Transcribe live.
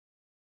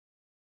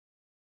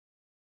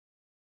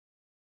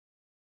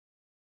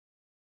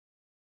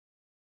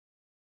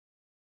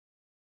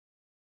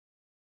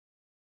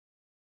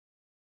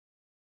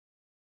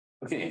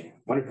Okay,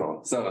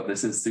 wonderful. So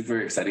this is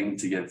super exciting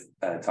to give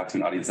talk to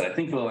an audience that I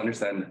think will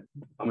understand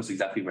almost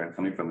exactly where I'm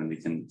coming from, and we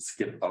can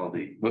skip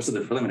most of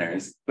the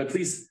preliminaries. But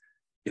please,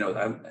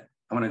 I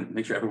want to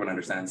make sure everyone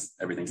understands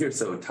everything here.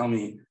 So tell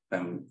me if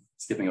I'm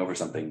skipping over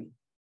something.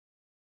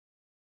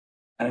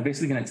 And I'm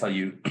basically going to tell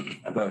you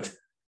about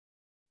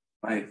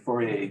my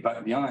foray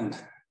beyond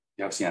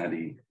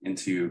Gaussianity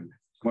into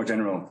more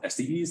general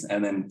SPDEs,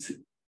 and then to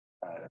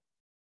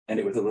end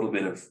it with a little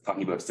bit of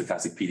talking about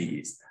stochastic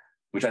PDEs,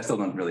 which I still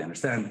don't really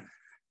understand.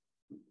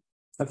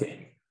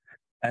 Okay,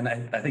 and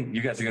I think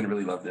you guys are going to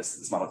really love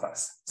this model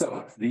class.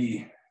 So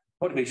the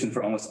motivation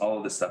for almost all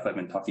of this stuff I've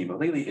been talking about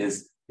lately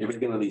is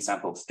irregularly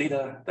sampled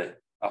data that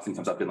often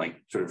comes up in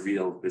like sort of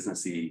real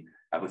businessy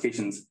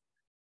applications.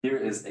 Here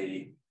is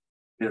a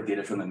bit of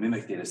data from the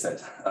MIMIC data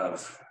set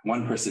of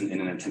one person in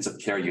an intensive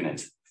care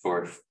unit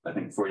for, I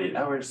think, 48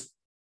 hours.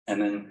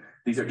 And then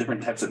these are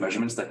different types of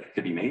measurements that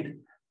could be made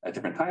at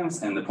different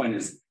times. And the point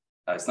is,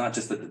 it's not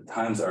just that the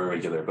times are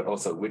irregular, but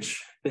also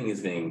which thing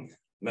is being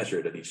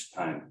measured at each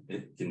time.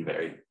 It can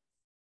vary.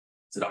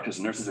 So doctors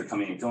and nurses are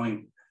coming and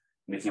going,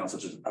 making all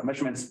sorts of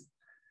measurements.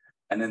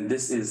 And then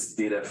this is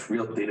data,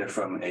 real data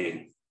from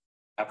a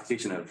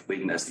application of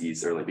latent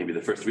SPDEs, or like maybe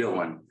the first real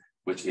one,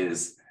 which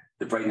is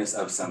the brightness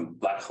of some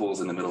black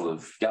holes in the middle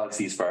of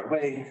galaxies far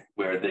away,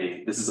 where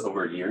this is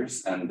over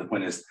years. And the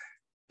point is,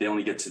 they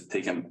only get to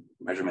take a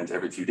measurement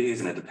every few days,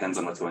 and it depends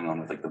on what's going on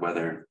with like the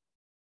weather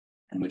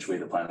and which way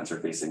the planets are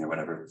facing or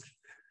whatever.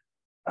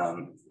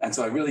 And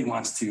so I really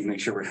want to make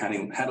sure we're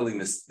handling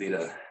this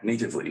data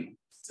natively.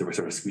 So we're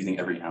sort of squeezing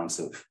every ounce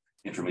of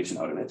information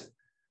out of it.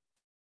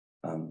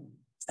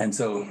 And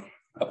so,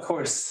 of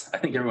course, I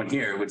think everyone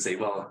here would say,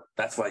 well,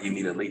 that's why you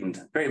need a latent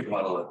variable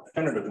model, a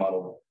generative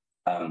model,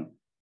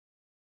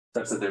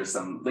 such that there's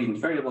some latent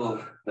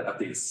variable that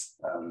updates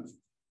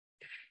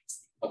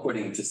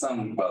according to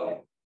some,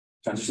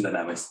 transition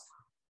dynamics.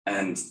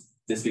 And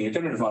this being a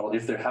generative model,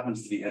 if there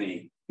happens to be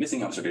any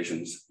missing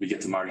observations, we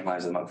get to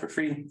marginalize them out for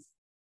free.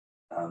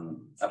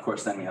 Of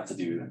course, then we have to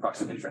do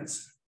approximate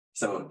inference.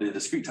 So the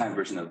discrete time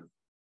version of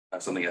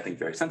something I think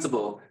very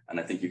sensible, and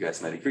I think you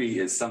guys might agree,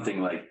 is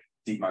something like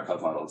deep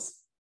Markov models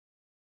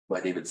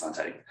by David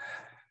Sontag.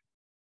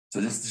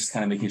 So just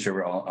kind of making sure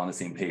we're all on the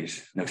same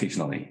page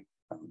notationally.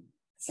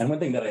 And one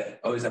thing that I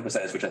always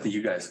emphasize, which I think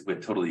you guys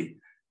would totally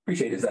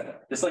appreciate, is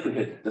that this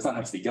likelihood does not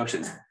have to be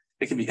Gaussian.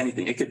 It can be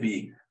anything. It could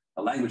be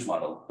a language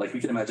model. Like we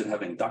can imagine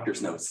having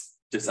doctor's notes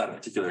just at a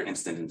particular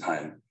instant in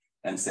time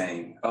and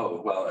saying,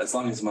 oh, well, as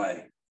long as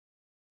my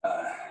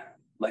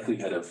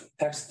likelihood of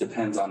text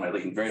depends on my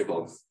latent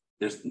variable,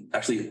 there's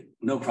actually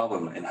no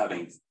problem in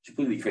having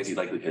completely crazy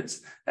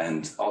likelihoods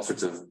and all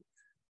sorts of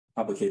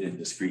complicated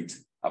discrete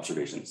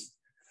observations.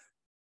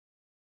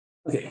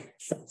 Okay,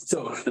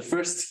 so the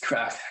first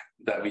crack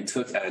that we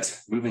took at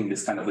moving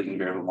this kind of latent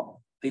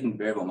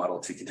variable model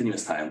to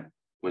continuous time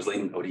was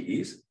latent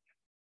ODEs,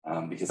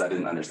 because I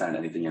didn't understand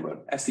anything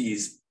about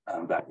SPDEs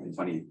back in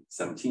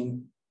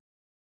 2017,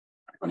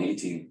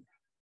 2018,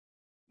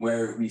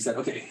 where we said,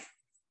 okay,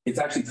 it's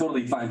actually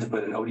totally fine to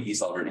put an ODE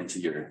solver into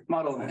your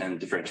model and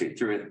differentiate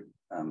through it.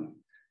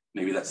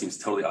 Maybe that seems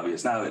totally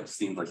obvious now. It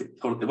seemed like it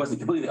wasn't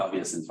completely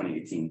obvious in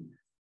 2018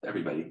 to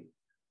everybody.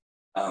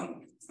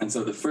 And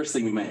so the first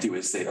thing we might do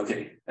is say,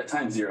 okay, at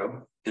time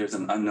 0, there's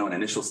an unknown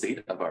initial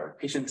state of our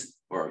patient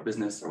or our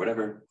business or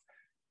whatever,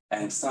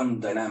 and some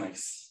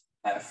dynamics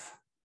F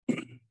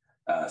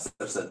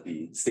such that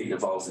the state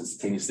evolves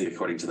instantaneously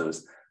according to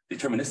those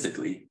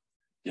deterministically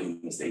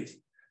given the state.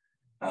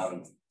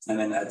 And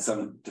then at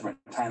some different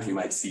times, we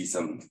might see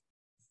some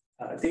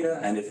data.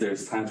 And if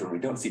there's times where we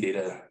don't see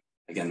data,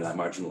 again, that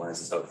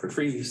marginalizes out for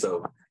free.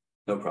 So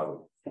no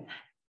problem.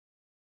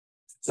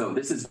 So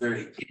this is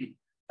very key.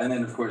 And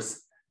then, of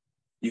course,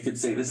 you could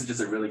say this is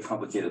just a really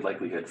complicated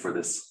likelihood for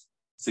this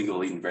single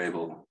latent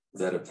variable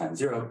z of time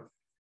 0.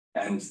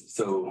 And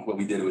so what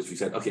we did was we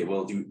said, okay,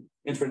 we'll do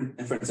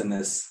inference in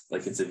this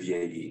like it's a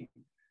VAE.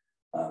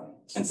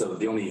 And so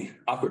the only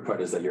awkward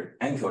part is that your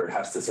encoder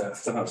has to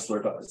somehow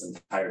slurp up this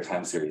entire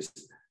time series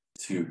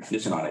to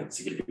condition on it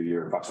to give you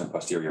your approximate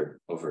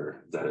posterior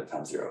over z at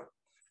time 0.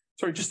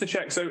 Sorry, just to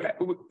check. So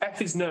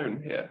F is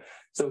known here.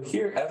 So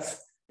here F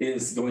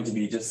is going to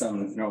be just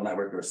some neural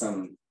network or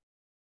some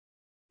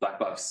black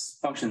box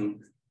function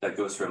that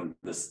goes from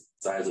this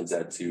size of z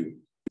to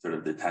sort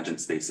of the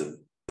tangent space of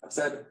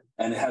z.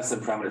 And it has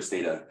some parameters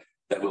data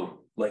that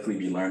will likely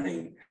be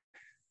learning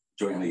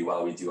jointly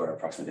while we do our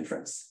approximate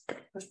inference.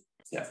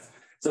 Yeah.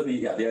 So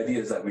the idea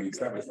is that we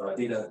start with raw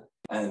data,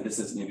 and this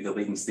is maybe the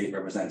latent state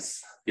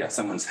represents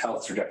someone's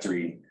health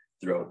trajectory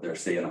throughout their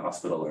stay in a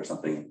hospital or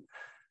something.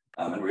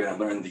 And we're going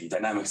to learn the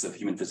dynamics of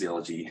human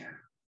physiology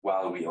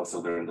while we also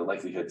learn the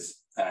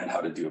likelihoods and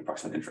how to do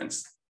approximate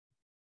inference.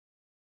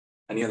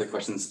 Any other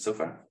questions so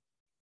far?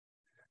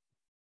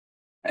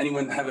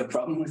 Anyone have a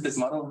problem with this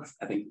model?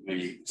 I think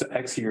maybe. So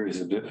X here is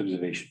an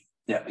observation.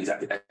 Yeah,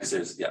 exactly. X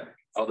is,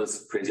 all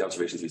those crazy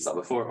observations we saw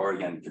before, or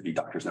again, it could be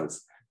doctor's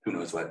notes, who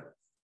knows what.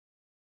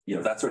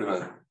 That's sort of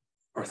a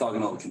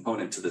orthogonal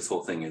component to this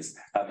whole thing is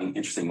having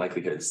interesting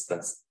likelihoods.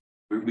 That's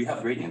we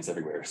have gradients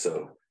everywhere,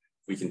 so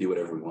we can do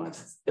whatever we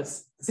want.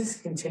 Yes. Is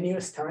this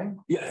continuous time?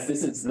 Yes,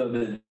 this is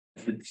the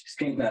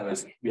change now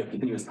is we have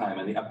continuous time,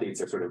 and the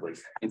updates are sort of like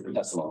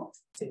infinitesimal.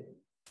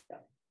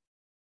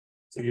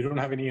 So you don't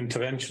have any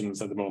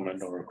interventions at the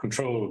moment or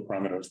control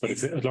parameters, but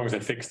if, as long as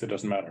they're fixed, it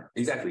doesn't matter.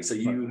 Exactly. So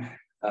you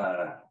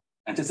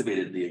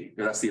anticipated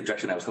or that's the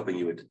objection I was hoping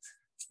you would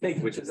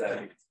make, which is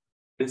that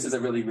this is a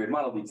really weird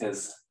model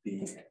because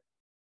the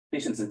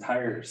patient's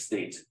entire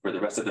state for the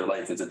rest of their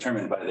life is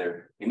determined by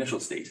their initial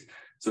state.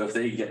 So if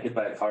they get hit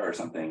by a car or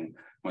something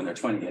when they're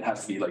 20, it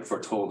has to be like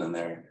foretold in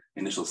their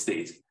initial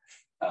state.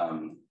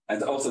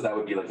 And also that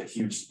would be like a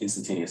huge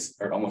instantaneous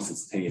or almost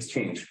instantaneous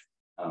change.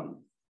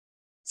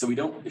 So we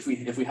don't, if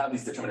we have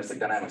these deterministic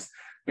dynamics,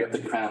 we have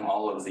to cram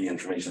all of the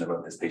information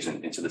about this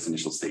patient into this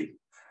initial state.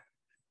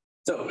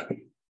 So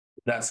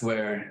that's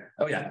where,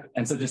 oh yeah.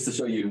 And so just to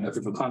show you a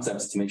proof of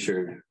concepts to make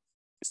sure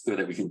it's clear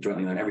that we can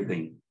jointly learn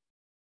everything.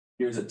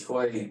 Here's a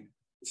toy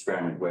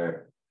experiment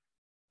where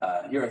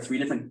here are 3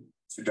 different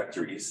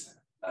trajectories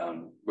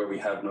where we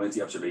have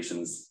noisy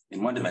observations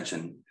in 1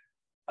 dimension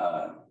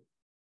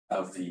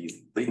of the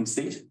latent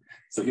state.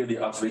 So here the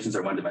observations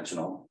are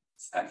 1-dimensional,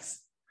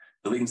 X.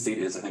 The latent state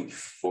is, I think,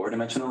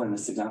 4-dimensional in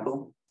this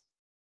example.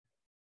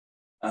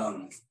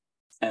 And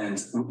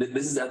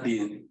this is at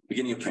the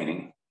beginning of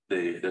training.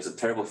 There's a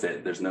terrible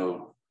fit. There's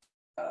no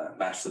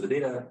match to the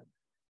data.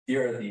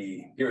 Here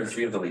are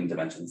 3 of the latent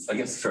dimensions. I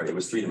guess, sorry, it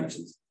was 3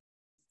 dimensions.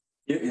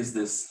 Here is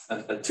this a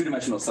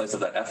 2-dimensional slice of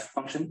that F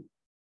function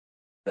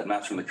that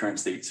maps from the current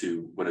state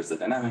to what is the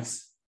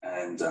dynamics.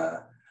 And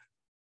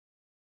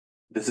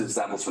this is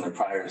samples from the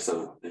prior.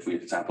 So if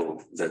we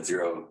sample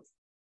Z0,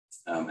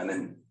 and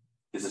then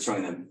this is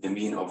showing the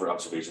mean over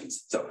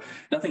observations. So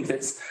nothing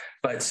fits,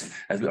 but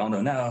as we all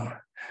know now,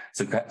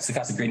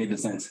 stochastic gradient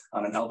descent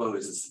on an elbow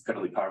is this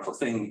incredibly powerful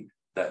thing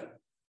that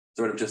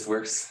sort of just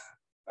works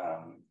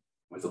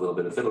with a little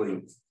bit of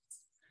fiddling.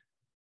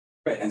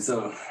 Right, and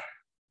so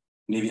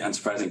maybe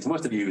unsurprising to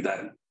most of you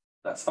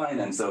that's fine.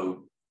 And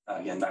so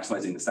again,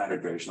 maximizing the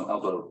standard variational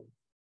elbow,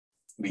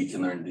 we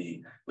can learn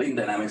the latent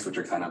dynamics, which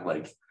are kind of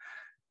like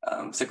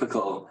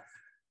cyclical.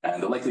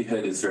 And the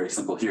likelihood is very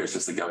simple here. It's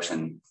just the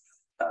Gaussian.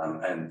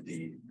 And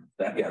the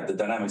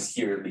dynamics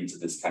here lead to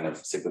this kind of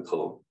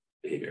cyclical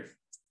behavior.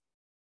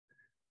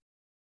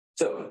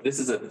 So this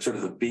is a sort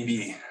of a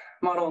baby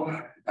model,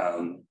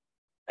 and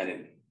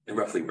it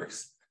roughly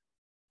works.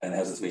 And it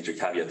has this major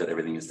caveat that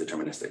everything is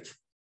deterministic.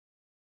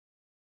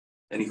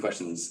 Any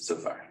questions so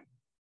far?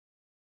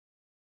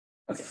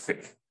 Okay,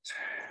 great.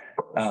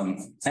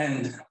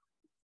 And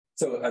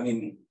so, I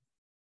mean,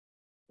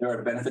 there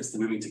are benefits to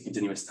moving to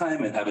continuous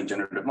time and having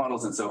generative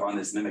models. And so on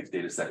this mimic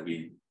data set,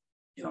 we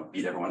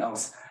beat everyone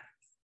else.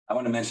 I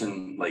want to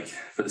mention, like,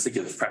 for the sake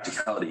of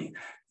practicality,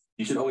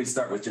 you should always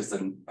start with just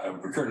a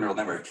recurrent neural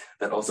network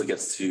that also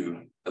gets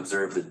to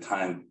observe the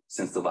time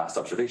since the last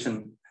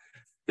observation.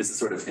 This is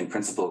sort of, in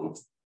principle,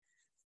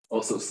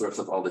 also sorts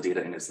up all the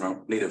data in its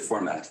native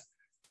format.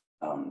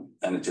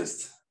 And it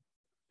just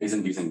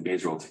isn't using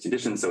Bayes rule to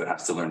condition, so it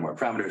has to learn more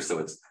parameters, so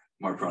it's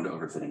more prone to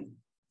overfitting.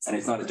 And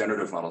it's not a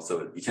generative model,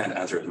 so you can't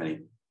answer as many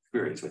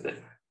queries with it.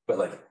 But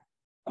like,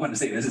 I want to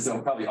say this is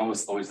probably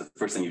almost always the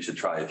first thing you should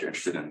try if you're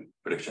interested in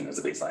prediction as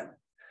a baseline.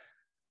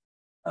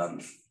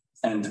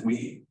 And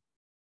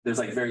there's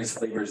like various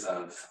flavors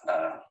of,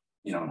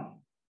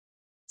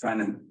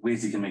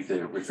 ways you can make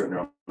the recurrent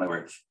neural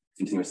network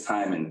continuous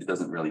time, and it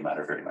doesn't really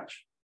matter very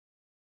much.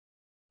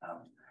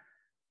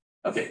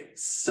 Okay,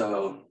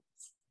 so,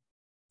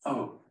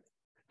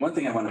 one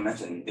thing I want to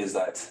mention is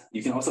that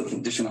you can also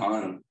condition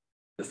on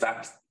the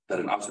fact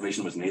that an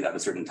observation was made at a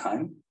certain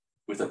time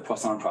with a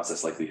Poisson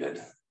process likelihood.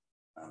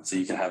 So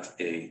you can have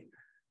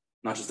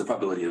not just the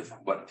probability of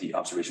what the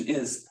observation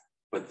is,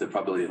 but the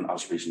probability of an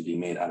observation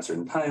being made at a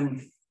certain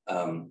time.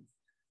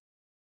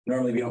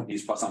 Normally we don't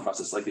use Poisson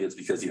process likelihoods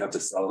because you have to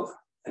solve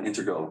an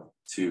integral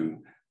to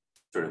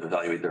sort of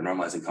evaluate their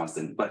normalizing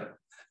constant, but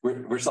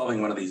we're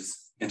solving one of these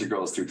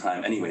integrals through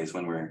time anyways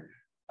when we're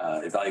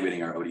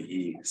evaluating our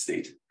ODE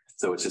state.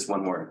 So it's just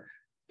one more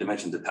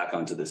dimension to pack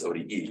onto this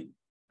ODE,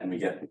 and we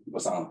get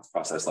Poisson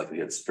process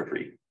likelihoods for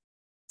free.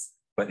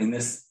 But in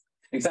this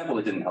example,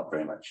 it didn't help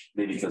very much,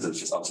 maybe because it's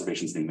just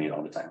observations being made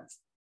all the time.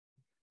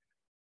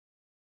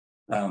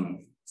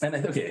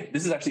 Okay,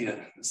 this is actually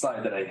a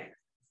slide that I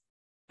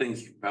think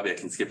probably I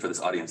can skip for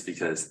this audience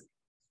because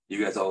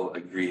you guys all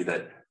agree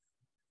that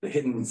the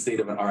hidden state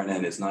of an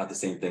RNN is not the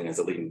same thing as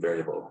a latent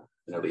variable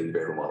in a latent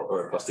variable model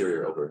or a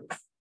posterior over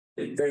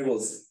latent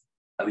variables,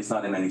 at least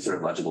not in any sort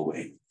of legible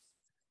way.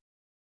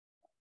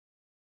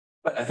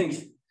 But I think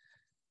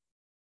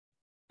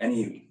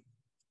any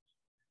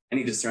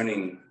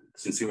discerning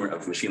consumer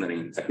of machine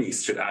learning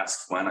techniques should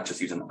ask, why not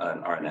just use an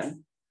RNN?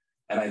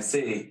 And I'd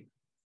say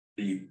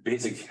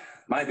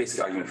my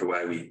basic argument for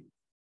why we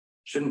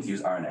shouldn't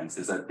use RNNs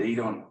is that they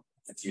don't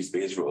have to use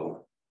Bayes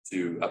rule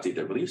to update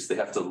their beliefs. They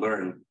have to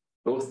learn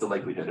both the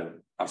likelihood of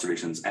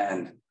observations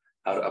and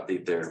how to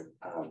update their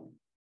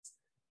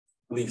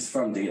beliefs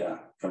from data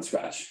from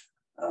scratch.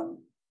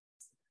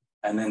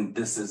 And then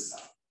this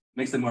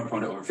makes them more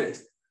prone to overfit.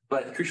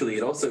 but crucially,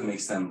 it also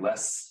makes them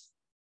less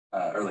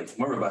or like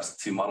more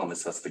robust to model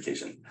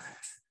misspecification.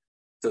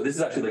 So this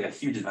is actually like a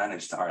huge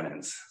advantage to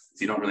RNNs. So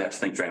you don't really have to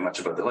think very much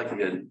about the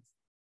likelihood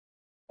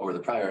over the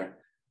prior,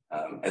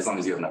 as long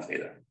as you have enough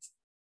data.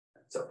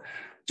 So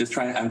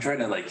I'm trying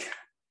to like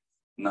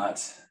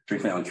not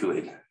drink my own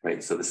Kool-Aid,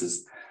 right? So this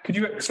is. Could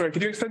you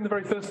explain the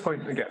very first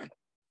point again?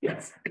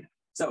 Yes.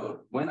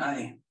 So when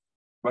I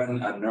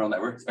run a neural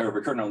network or a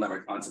recurrent neural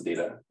network on some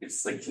data,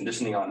 it's like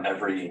conditioning on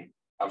every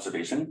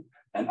observation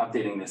and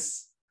updating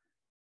this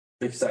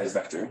fixed size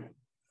vector.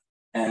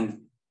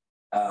 And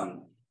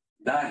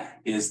that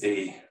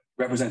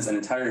represents an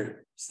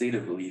entire state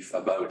of belief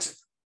about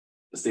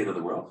the state of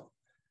the world.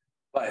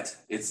 But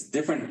it's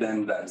different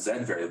than that Z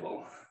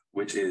variable,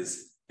 which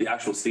is the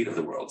actual state of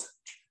the world.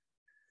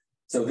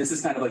 So this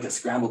is kind of like a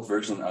scrambled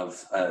version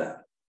of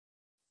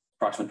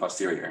approximate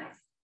posterior,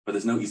 but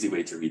there's no easy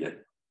way to read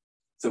it.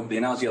 So the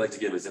analogy I like to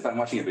give is if I'm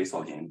watching a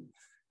baseball game,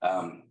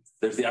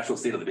 there's the actual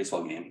state of the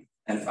baseball game.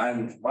 And if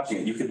I'm watching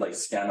it, you could like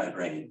scan my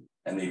brain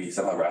and maybe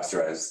somehow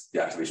rasterize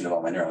the activation of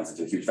all my neurons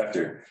into a huge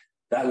vector.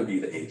 That would be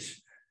the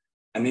H.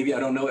 And maybe I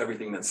don't know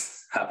everything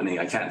that's happening.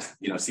 I can't,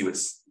 see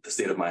what's the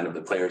state of mind of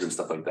the players and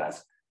stuff like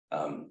that.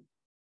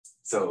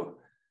 So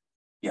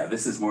yeah,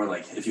 this is more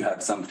like if you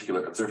had some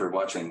particular observer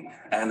watching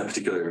and a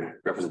particular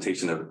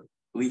representation of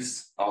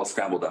beliefs all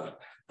scrambled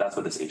up, that's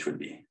what this H would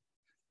be.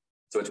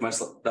 So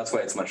that's why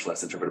it's much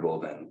less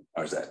interpretable than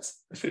RZs.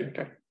 I see,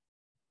 okay.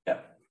 Yeah,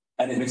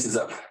 and it mixes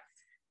up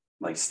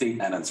like state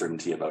and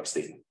uncertainty about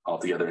state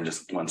altogether in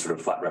just one sort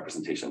of flat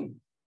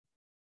representation.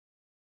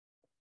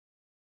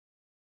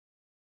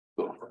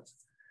 Cool.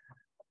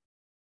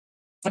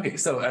 Okay,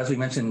 so as we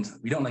mentioned,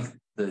 we don't like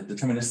the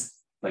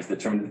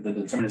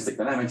deterministic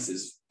dynamics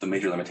is the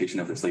major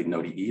limitation of this latent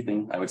ODE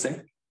thing, I would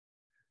say.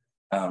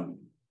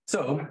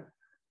 So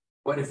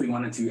what if we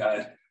wanted to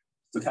add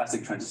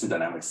stochastic transition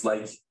dynamics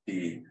like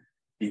the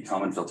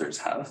common filters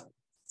have?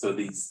 So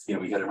these,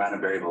 we get a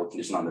random variable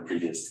condition on the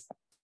previous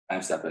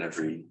time step at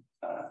every,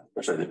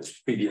 the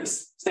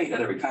previous state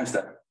at every time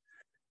step.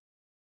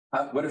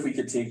 What if we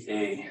could take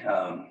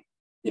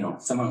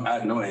somehow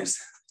add noise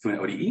to an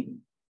ODE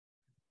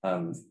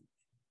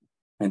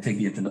and take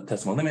the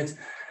infinitesimal limit?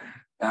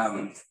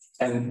 And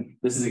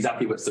this is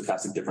exactly what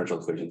stochastic differential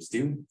equations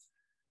do.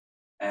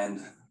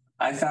 And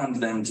I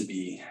found them to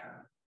be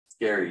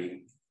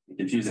scary and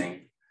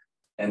confusing.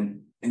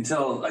 And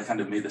until I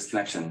kind of made this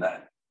connection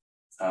that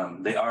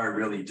they are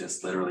really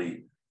just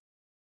literally,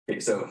 okay,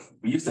 so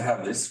we used to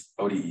have this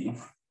ODE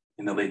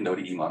in the latent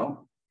ODE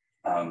model,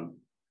 and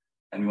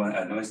we want to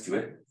add noise to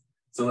it.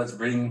 So let's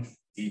bring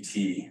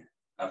DT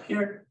up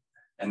here,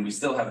 and we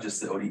still have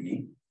just the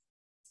ODE.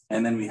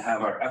 And then we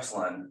have our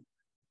epsilon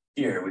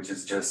here, which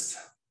is just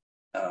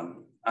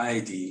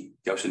IID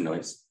Gaussian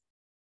noise,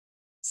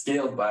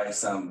 scaled by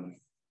some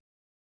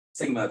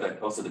sigma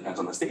that also depends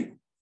on the state.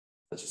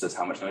 That just says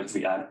how much noise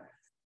we add.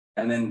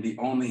 And then the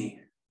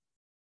only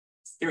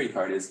scary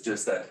part is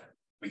just that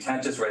we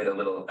can't just write a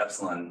little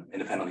epsilon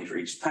independently for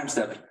each time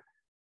step,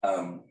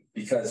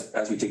 because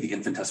as we take the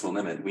infinitesimal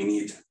limit, we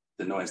need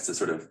the noise to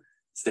sort of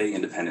stay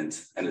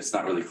independent, and it's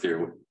not really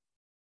clear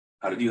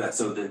how to do that.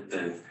 So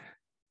the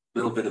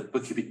little bit of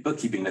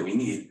bookkeeping that we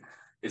need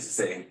is to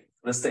say,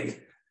 let's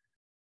take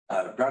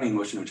Brownian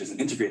motion, which is an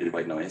integrated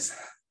white noise,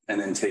 and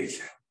then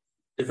take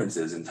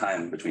differences in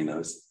time between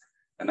those.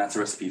 And that's a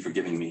recipe for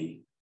giving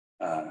me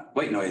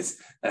white noise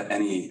at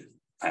any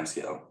time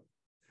scale.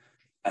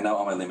 And now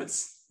all my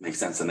limits make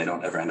sense and they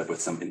don't ever end up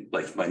with something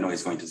like my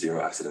noise going to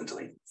zero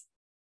accidentally.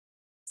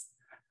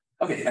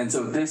 Okay, and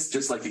so this,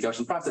 just like the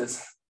Gaussian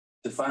process,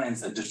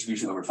 defines a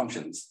distribution over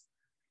functions,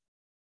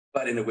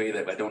 but in a way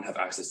that I don't have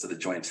access to the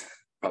joint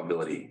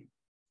probability.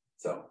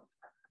 So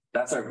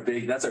that's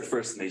our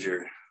first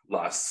major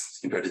loss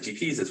compared to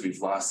GPs, is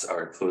we've lost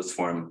our closed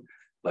form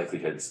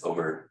likelihoods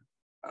over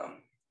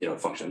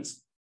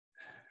functions.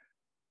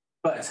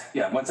 But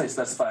yeah, once I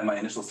specify my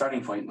initial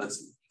starting point,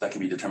 that can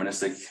be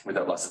deterministic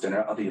without loss of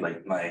generality,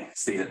 like my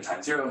state at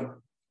time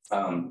zero.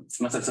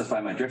 Once I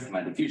specify my drift and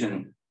my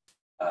diffusion,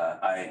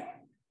 I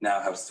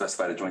now have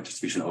specified a joint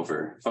distribution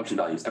over function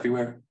values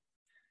everywhere.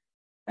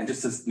 And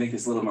just to make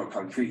this a little more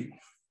concrete,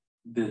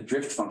 the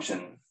drift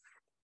function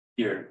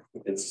here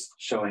is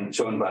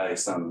shown by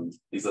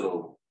these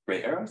little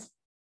gray arrows.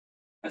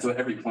 And so at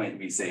every point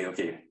we say,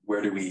 okay,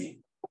 where do we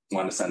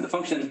want to send the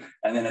function?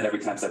 And then at every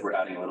time step, we're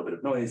adding a little bit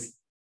of noise.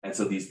 And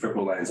so these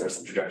purple lines are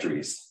some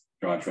trajectories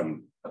drawn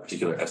from a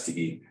particular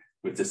SPDE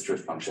with this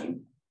drift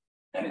function.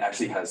 And it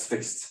actually has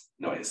fixed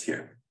noise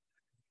here.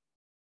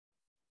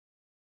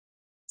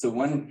 So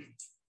one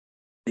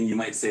thing you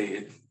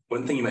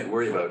might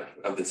worry about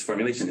of this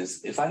formulation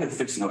is, if I have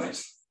fixed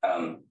noise,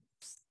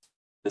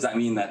 does that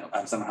mean that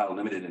I'm somehow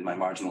limited in my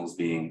marginals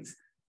being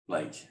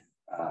like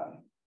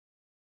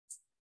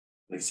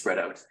spread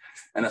out?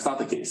 And that's not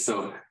the case.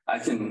 So I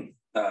can,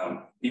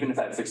 even if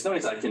I have fixed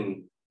noise, I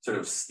can sort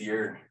of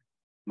steer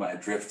my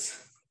drift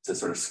to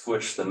sort of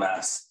squish the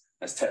mass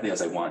as tightly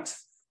as I want.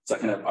 So I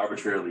can have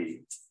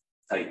arbitrarily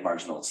tight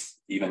marginals,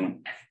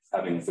 even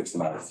having a fixed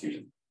amount of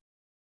diffusion.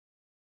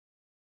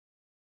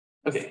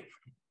 Okay.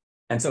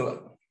 And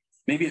so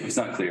maybe it was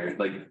not clear,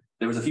 like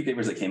there was a few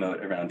papers that came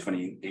out around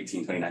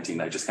 2018, 2019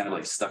 that just kind of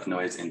like stuck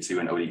noise into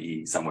an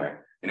ODE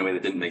somewhere in a way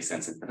that didn't make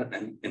sense.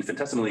 And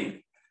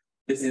infinitesimally,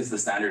 this is the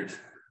standard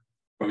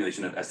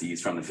formulation of SPDEs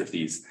from the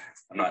 50s.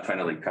 I'm not trying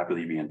to like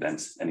crappily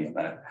reinvent any of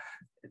that.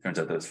 It turns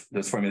out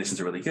those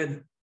formulations are really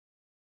good.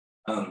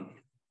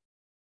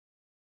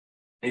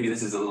 Maybe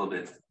this is a little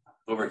bit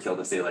overkill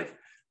to say like,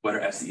 what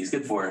are SPDEs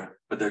good for?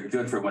 But they're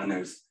good for when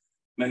there's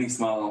many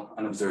small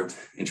unobserved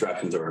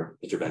interactions or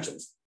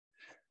interventions.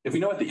 If we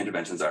know what the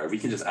interventions are, we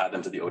can just add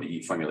them to the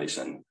ODE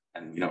formulation,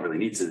 and we don't really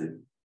need to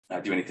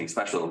do anything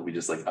special. We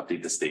just like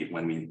update the state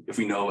if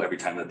we know every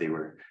time that they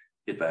were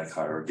hit by a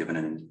car or given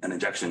an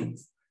injection.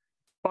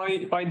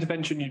 By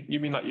intervention, you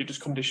mean like you're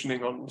just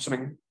conditioning on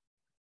something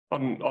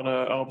on an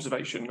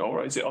observation,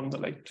 or is it on the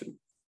latent?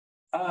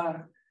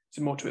 Is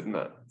there more to it than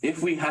that?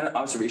 If we had an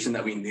observation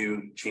that we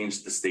knew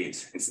changed the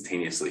state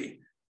instantaneously,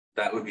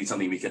 that would be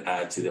something we could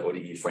add to the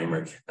ODE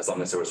framework, as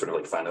long as there were sort of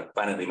like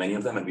finitely many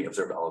of them and we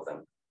observed all of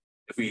them.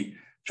 If we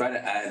try to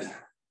add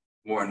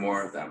more and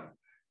more of them,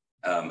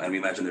 and we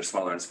imagine they're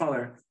smaller and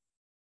smaller,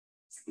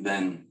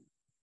 then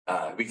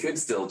we could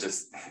still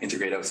just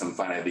integrate out some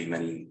finitely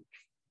many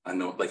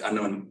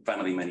unknown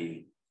finitely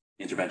many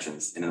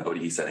interventions in an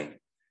ODE setting,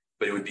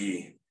 but it would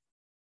be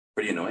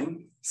pretty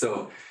annoying.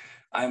 So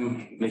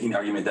I'm making the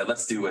argument that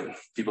let's do what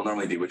people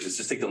normally do, which is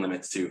just take the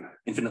limits to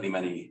infinitely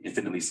many,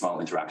 infinitely small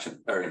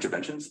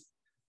interventions.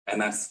 And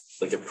that's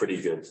like a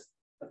pretty good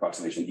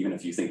approximation, even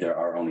if you think there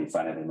are only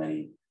finitely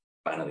many,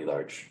 finitely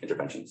large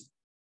interventions.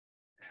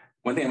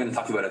 One thing I'm going to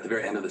talk about at the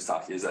very end of this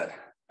talk is that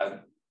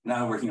I'm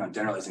now working on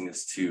generalizing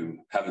this to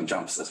having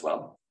jumps as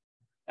well.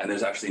 And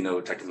there's actually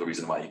no technical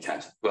reason why you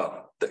can't.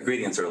 Well, the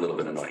gradients are a little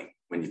bit annoying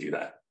when you do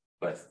that,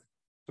 but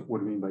what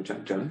do you mean by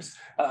jumps?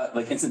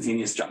 Like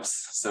instantaneous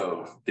jumps.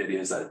 So the idea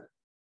is that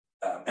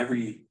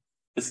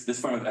this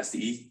form of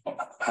SPDE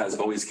has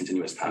always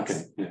continuous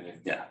paths. Okay.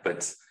 Yeah.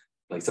 But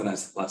like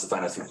sometimes lots of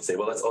finance people say,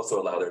 well, let's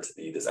also allow there to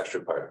be this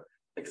extra part,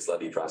 like this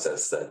Levy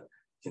process that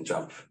can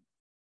jump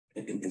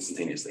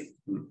instantaneously.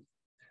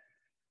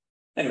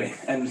 Anyway,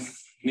 and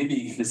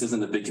maybe this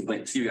isn't a big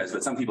complaint to you guys,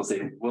 but some people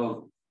say,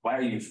 well, why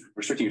are you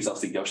restricting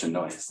yourselves to Gaussian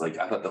noise? Like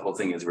I thought the whole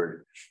thing is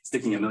we're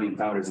sticking a million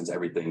powders into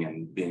everything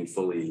and being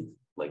fully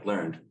like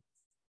learned.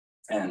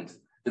 And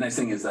the nice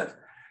thing is that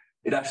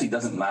it actually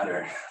doesn't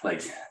matter,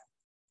 like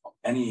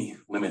any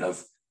limit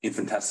of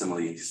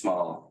infinitesimally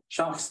small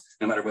shocks,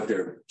 no matter what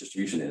their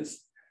distribution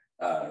is,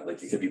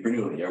 like it could be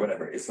Bernoulli or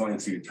whatever, it's going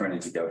to turn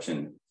into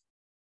Gaussian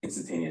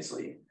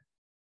instantaneously.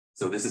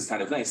 So this is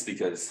kind of nice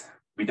because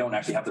we don't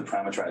actually have to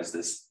parameterize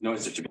this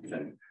noise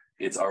distribution.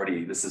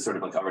 This is sort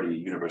of like already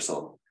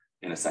universal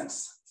in a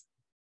sense.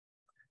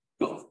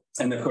 Cool.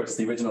 And of course,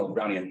 the original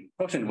Brownian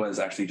motion was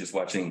actually just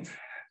watching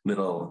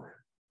little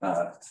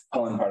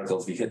pollen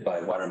particles be hit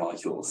by water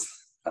molecules.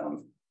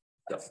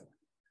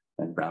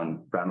 And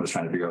Brown was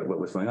trying to figure out what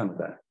was going on with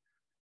that.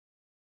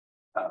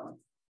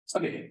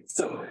 Okay,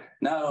 so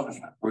now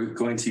we're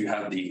going to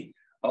have the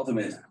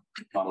ultimate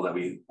model that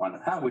we want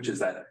to have, which is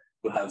that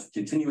we'll have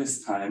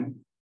continuous time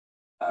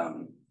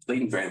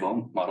latent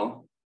variable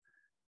model.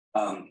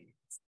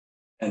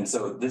 And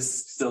so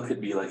this still could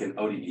be like an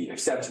ODE,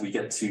 except we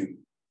get to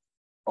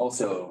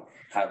also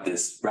have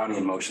this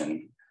Brownian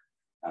motion.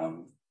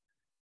 And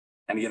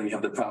again, we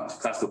have the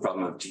classical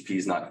problem of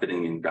GPs not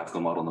fitting in graphical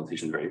model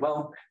notation very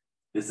well.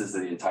 This is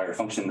the entire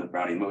function of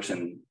Brownian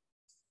motion,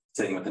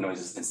 saying what the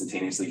noise is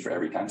instantaneously for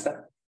every time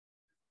step.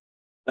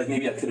 Like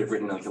maybe I could have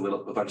written like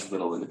a bunch of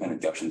little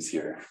independent Gaussians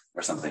here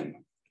or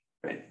something,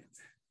 right?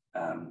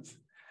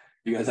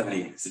 You guys have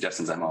any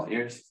suggestions? I'm all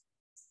ears.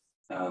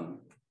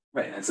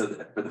 Right, and so,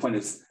 but the point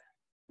is,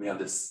 we have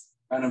this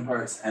random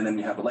part, and then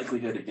we have a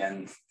likelihood,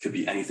 again, could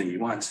be anything you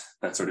want,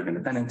 that's sort of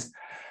independent.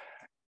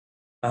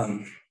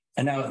 And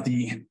now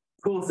the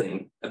cool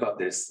thing about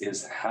this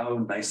is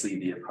how nicely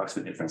the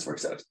approximate inference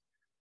works out,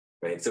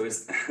 right? So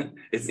it's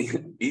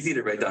easy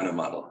to write down a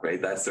model,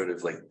 right? That's sort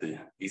of like the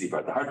easy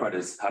part. The hard part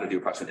is how to do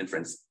approximate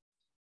inference.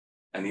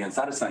 And the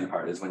unsatisfying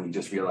part is when you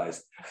just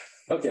realize,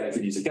 okay, I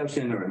could use a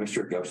Gaussian or a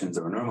mixture of Gaussians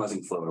or a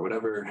normalizing flow or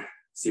whatever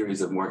series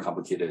of more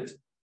complicated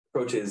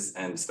approaches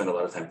and spend a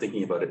lot of time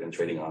thinking about it and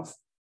trading off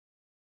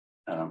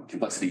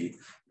complexity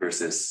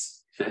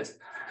versus fit.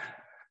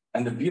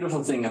 And the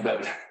beautiful thing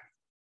about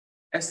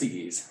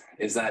SPDEs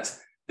is that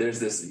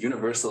there's this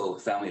universal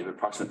family of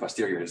approximate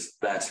posteriors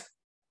that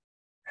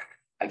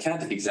I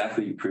can't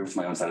exactly prove to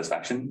my own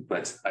satisfaction,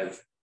 but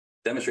I've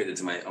demonstrated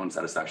to my own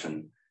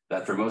satisfaction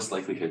that for most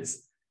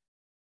likelihoods,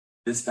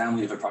 this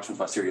family of approximate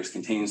posteriors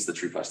contains the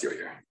true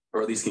posterior,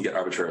 or at least can get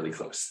arbitrarily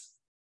close.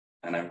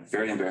 And I'm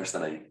very embarrassed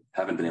that I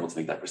haven't been able to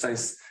make that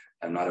precise.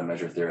 I'm not a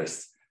measure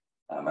theorist,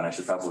 and I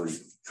should probably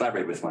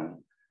collaborate with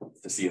one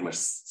to see in which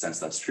sense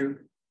that's true.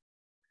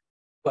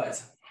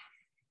 But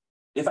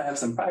if I have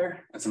some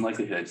prior and some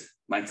likelihood,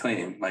 my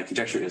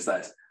conjecture is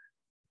that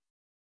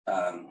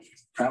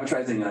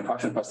parameterizing an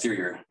approximate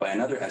posterior by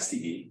another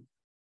SPDE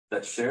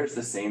that shares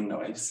the same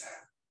noise,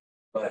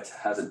 but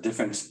has a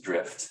different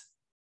drift,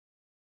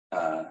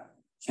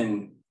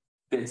 can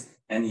fit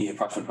any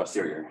approximate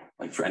posterior,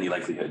 like for any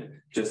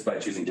likelihood, just by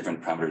choosing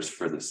different parameters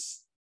for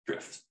this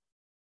drift.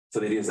 So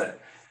the idea is that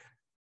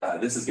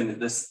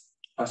this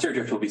posterior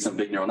drift will be some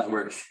big neural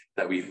network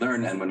that we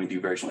learn, and when we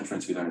do variational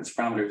inference, we learn its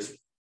parameters.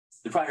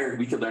 The prior,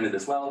 we could learn it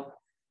as well,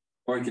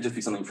 or it could just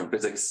be something from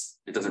physics.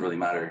 It doesn't really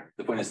matter.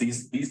 The point is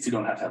these two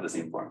don't have to have the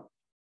same form.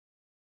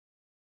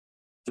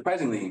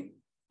 Surprisingly,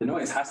 the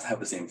noise has to have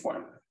the same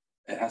form.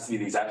 It has to be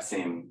the exact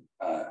same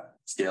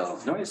scale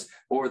of noise,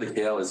 or the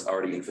scale is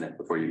already infinite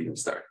before you even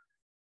start.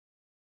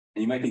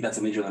 And you might think that's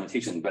a major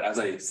limitation, but as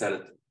I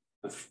said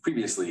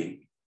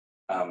previously,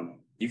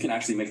 you can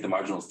actually make the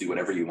marginals do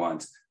whatever you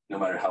want, no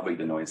matter how big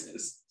the noise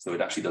is. So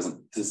it actually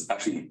doesn't, this is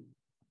actually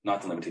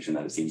not the limitation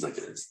that it seems like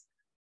it is.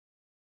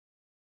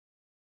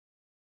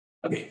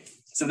 Okay,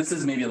 so this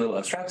is maybe a little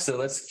abstract, so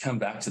let's come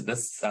back to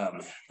this.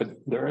 But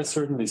there are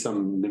certainly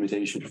some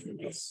limitations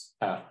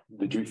at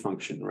the G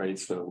function, right?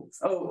 So,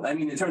 oh, I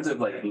mean, in terms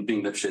of like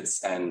being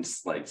Lipschitz and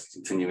like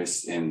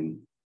continuous in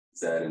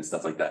Z and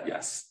stuff like that,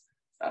 yes.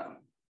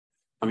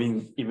 I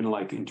mean, even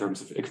like in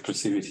terms of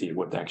expressivity,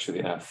 what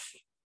actually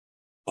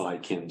Fi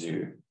can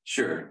do.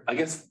 Sure, I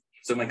guess,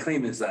 so my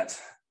claim is that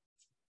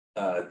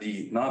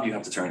the knob you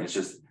have to turn is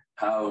just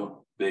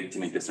how big to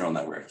make this neural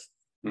network.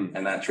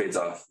 And that trades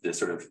off this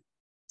sort of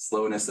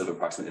slowness of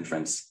approximate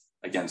inference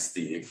against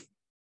the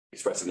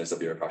expressiveness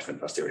of your approximate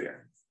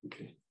posterior.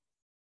 Okay.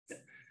 Yeah.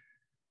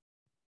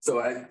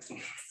 So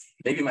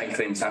maybe my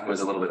claim was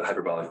a little bit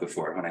hyperbolic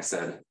before when I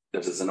said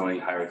there's this annoying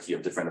hierarchy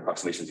of different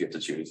approximations you have to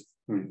choose.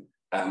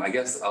 I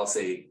guess I'll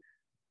say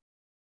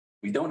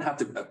we don't have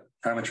to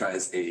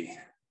parameterize a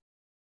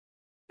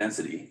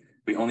density.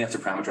 We only have to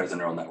parameterize a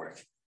neural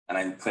network. And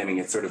I'm claiming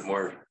it's sort of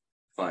more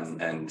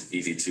fun and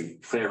easy to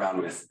play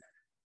around with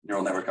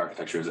neural network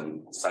architectures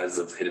and sizes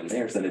of hidden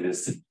layers than it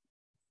is to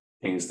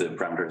change the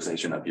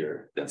parameterization of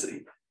your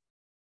density.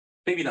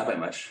 Maybe not by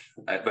much,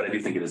 but I do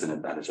think it is an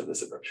advantage of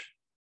this approach.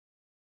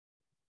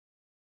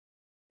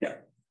 Yeah.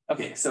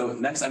 Okay, so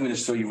next I'm going to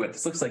show you what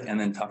this looks like and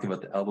then talk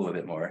about the elbow a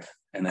bit more,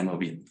 and then we'll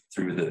be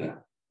through the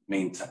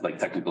main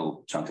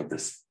technical chunk of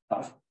this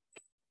talk.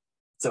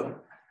 So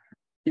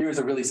here's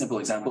a really simple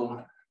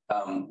example.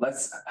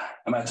 Let's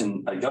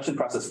imagine a Gaussian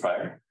process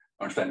prior,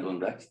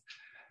 Ornstein-Uhlenbeck,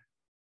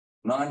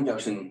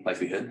 non-Gaussian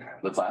likelihood,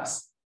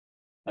 Laplace.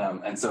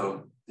 And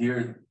so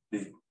here,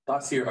 the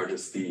plots here are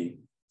just the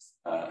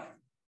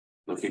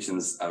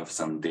locations of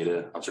some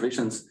data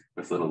observations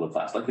with little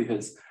Laplace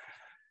likelihoods.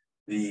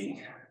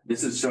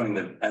 This is showing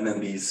and then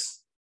these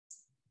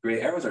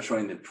gray arrows are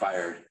showing the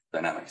prior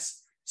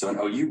dynamics. So an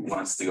OU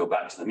wants to go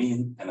back to the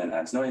mean and then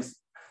adds noise.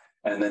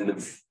 And then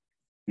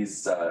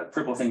these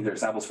purple things are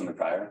samples from the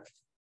prior,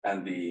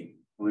 and the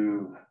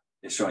blue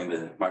is showing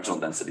the marginal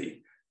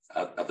density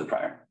of the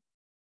prior.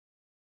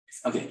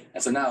 Okay,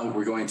 and so now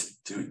we're going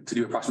to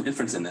do approximate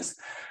inference in this.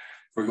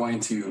 We're going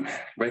to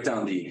write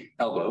down the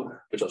elbow,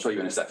 which I'll show you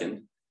in a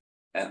second,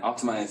 and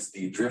optimize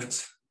the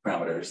drift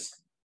parameters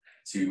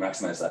to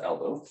maximize that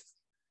elbow.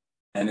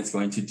 And it's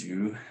going to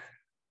do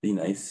the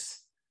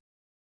nice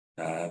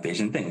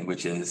Bayesian thing,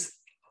 which is,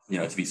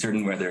 to be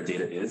certain where their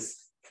data is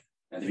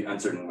and to be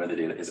uncertain where the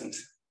data isn't.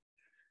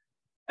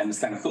 And it's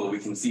kind of cool. We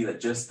can see that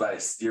just by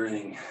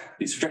steering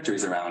these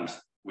trajectories around,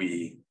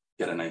 we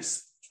get a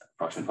nice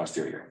approximate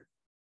posterior.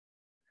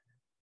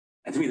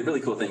 And to me, the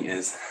really cool thing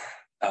is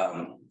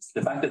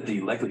the fact that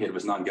the likelihood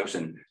was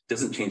non-Gaussian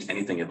doesn't change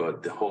anything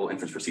about the whole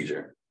inference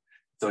procedure.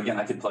 So again,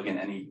 I could plug in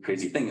any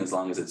crazy thing as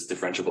long as it's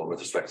differentiable with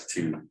respect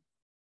to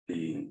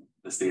the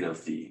state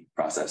of the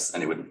process,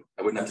 and I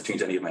wouldn't have to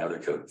change any of my other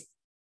code.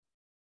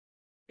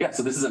 Yeah,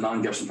 so this is a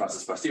non-Gaussian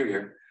process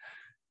posterior.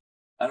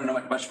 I don't know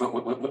much about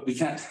what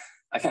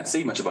I can't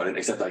say much about it,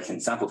 except I can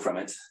sample from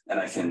it, and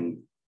I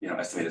can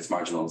estimate its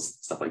marginals,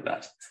 stuff like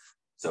that.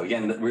 So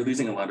again, we're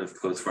losing a lot of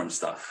closed form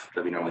stuff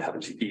that we normally have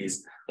in GPs,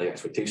 like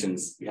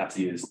expectations. We have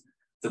to use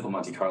simple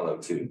Monte Carlo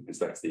to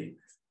inspect the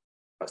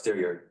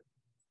posterior.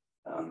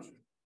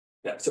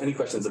 Yeah, so any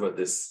questions about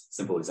this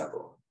simple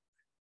example?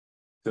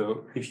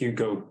 So if you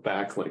go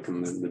back like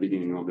in the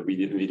beginning of the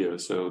video,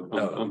 so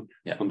on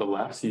the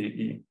left,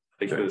 you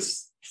take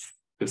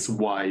this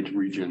wide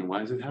region.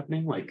 Why is it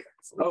happening?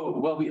 Oh,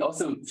 well, we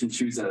also can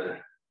choose a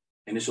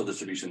initial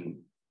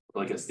distribution,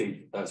 like a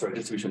state,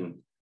 distribution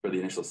for the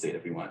initial state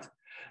if we want.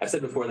 I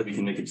said before that we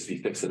can make it just be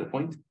fixed at a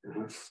point,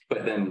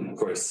 but then of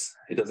course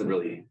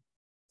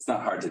it's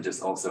not hard to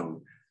just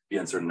also be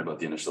uncertain about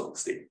the initial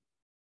state.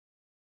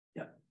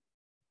 Yeah.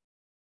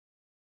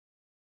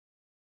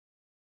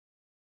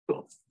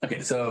 Cool.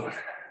 Okay, so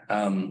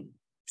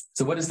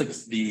what is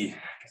the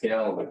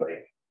scale look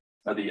like,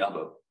 or the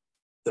elbow?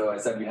 So I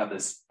said we have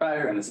this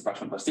prior and this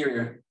approximate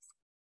posterior.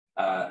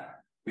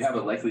 We have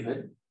a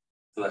likelihood,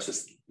 so that's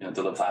just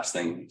the Laplace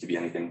thing, to be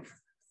anything,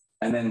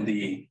 and then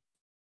the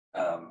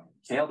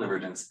KL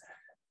divergence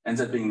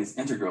ends up being this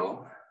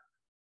integral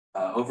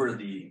over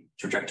the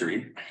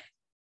trajectory,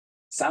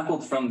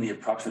 sampled from the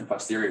approximate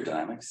posterior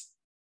dynamics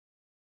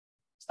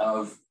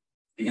of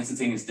the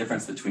instantaneous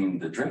difference between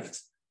the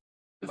drift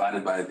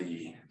divided by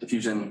the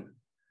diffusion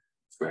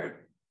squared.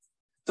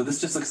 So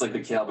this just looks like the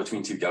KL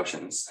between two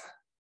Gaussians.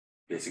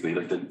 Basically,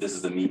 like this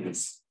is the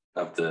means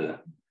of the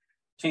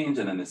change,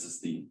 and then this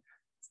is the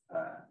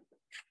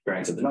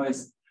variance of the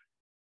noise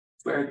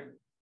squared.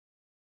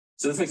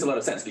 So this makes a lot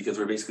of sense because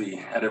we're basically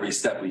at every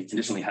step, we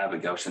conditionally have a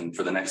Gaussian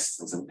for the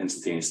next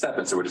instantaneous step.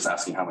 And so we're just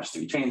asking how much do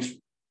we change?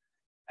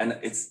 And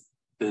it's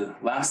the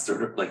last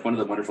sort of like one of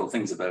the wonderful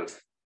things about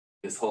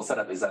this whole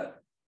setup is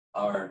that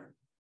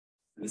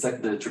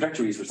the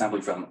trajectories we're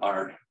sampling from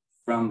are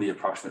from the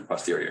approximate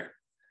posterior.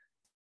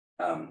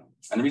 And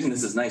the reason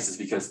this is nice is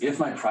because if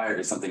my prior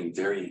is something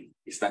very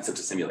expensive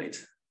to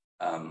simulate,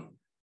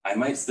 I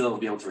might still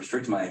be able to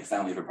restrict my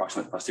family of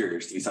approximate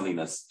posteriors to be something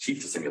that's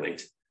cheap to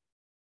simulate.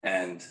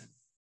 And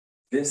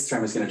this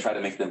term is going to try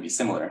to make them be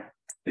similar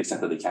to the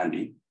extent that they can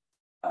be.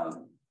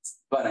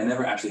 But I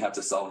never actually have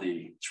to solve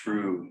the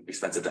true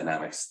expensive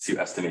dynamics to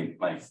estimate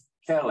my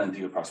KL and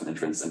do approximate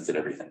inference and fit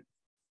everything.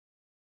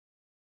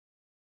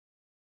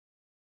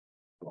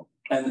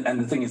 And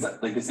the thing is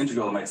that like this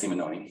integral might seem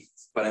annoying,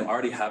 but I'm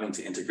already having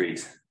to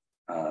integrate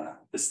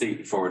the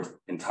state forward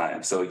in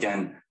time. So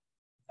again,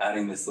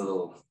 adding this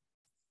little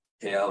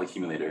KL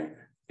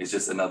accumulator is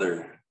just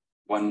another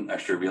one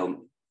extra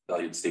real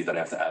valued state that I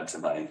have to add to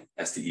my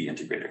SPDE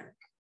integrator.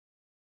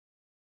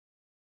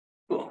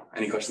 Cool.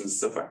 Any questions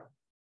so far?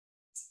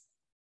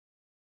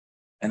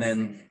 And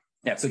then,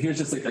 yeah, so here's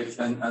just like a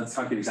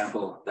concrete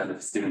example that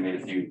a student made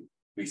a few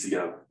weeks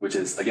ago, which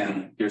is,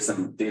 again, here's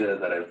some data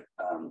that I've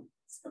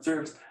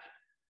observed.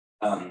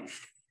 And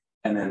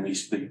then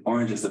the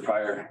orange is the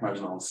prior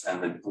marginals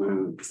and the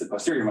blue is the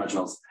posterior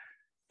marginals.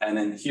 And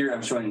then here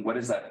I'm showing what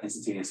is that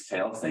instantaneous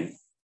KL thing.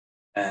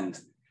 And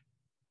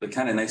the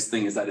kind of nice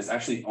thing is that it's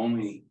actually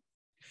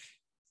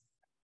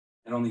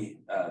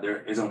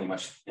there is only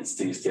much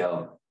instantaneous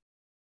KL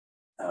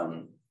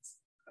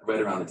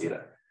right around the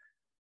data.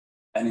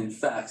 And in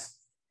fact,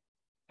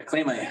 a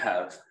claim I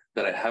have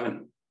that I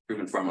haven't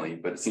proven formally,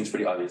 but it seems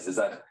pretty obvious, is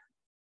that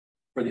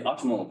for the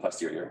optimal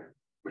posterior,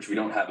 which we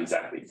don't have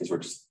exactly because we're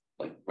just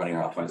like running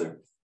our optimizer,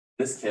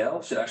 this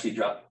KL should actually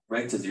drop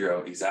right to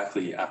 0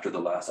 exactly after the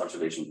last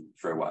observation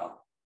for a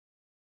while.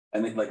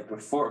 And then, like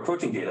before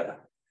approaching data,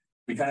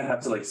 we kind of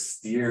have to like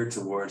steer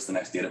towards the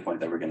next data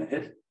point that we're going to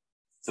hit.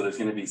 So there's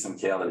going to be some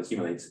KL that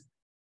accumulates.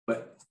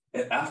 But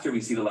after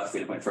we see the last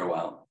data point for a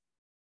while,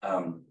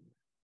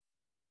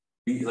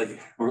 we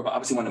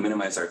obviously want to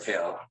minimize our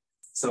KL.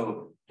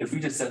 So if we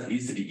just set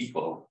these to be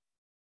equal,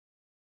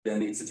 then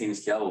the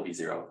instantaneous KL will be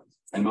 0.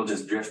 And we'll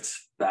just drift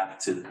back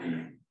to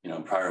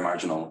the prior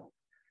marginal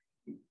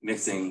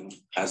mixing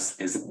as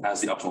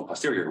the optimal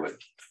posterior would.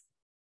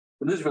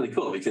 But this is really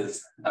cool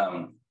because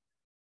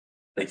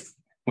like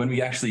when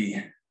we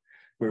actually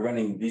were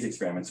running these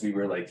experiments, we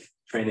were like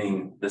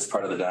training this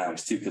part of the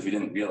dynamics too, because we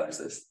didn't realize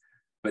this.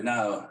 But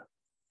now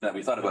that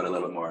we thought about it a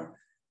little bit more,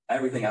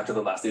 everything after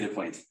the last data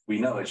point, we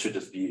know it should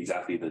just be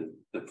exactly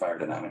the prior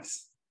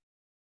dynamics.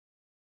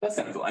 That's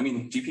kind of cool. I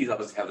mean, GPs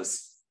obviously have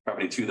this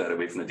property too, that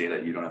away from the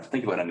data, you don't have to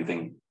think about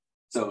anything.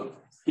 So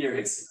here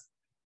it's,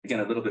 again,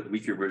 a little bit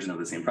weaker version of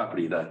the same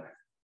property that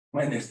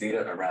when there's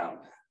data around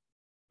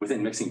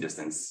within mixing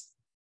distance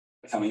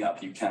coming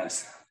up, you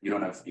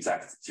don't have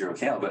exact 0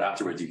 KL, but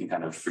afterwards you can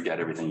kind of forget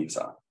everything you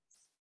saw.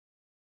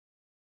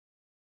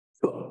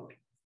 Cool.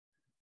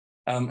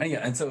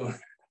 And so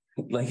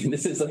like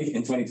this is like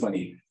in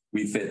 2020,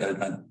 we fit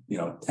a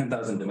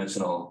 10,000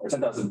 dimensional or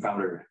 10,000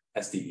 parameter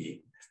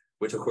SPDE,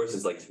 which of course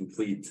is like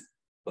complete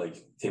like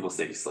table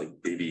stakes,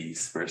 like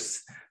babies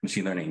first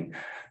machine learning.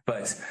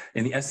 But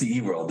in the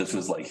SPDE world, this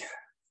was like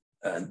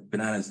a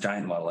bananas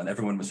giant model, and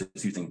everyone was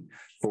just using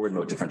forward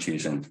mode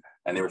differentiation,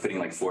 and they were fitting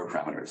like 4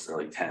 parameters or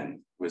like 10. It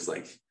was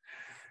like,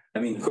 I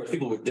mean, of course,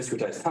 people would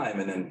discretize time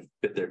and then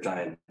fit their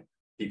giant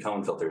deep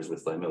Common filters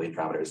with like 1 million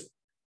parameters.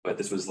 But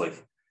this was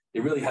like,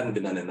 it really hadn't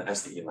been done in the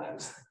SPDE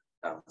labs,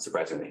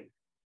 surprisingly.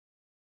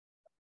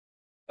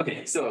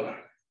 Okay, so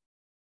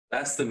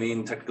that's the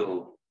main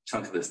technical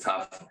chunk of this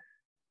talk.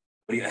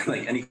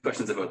 Like any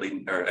questions about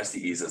latent or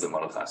SPDEs as a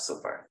model class so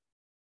far?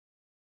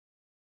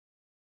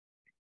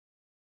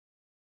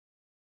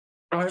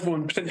 I have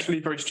one potentially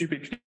very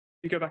stupid. Can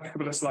you go back a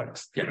couple of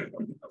slides? Yeah.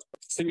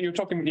 So you're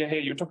talking,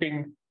 you're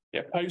talking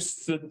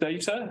post the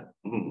data.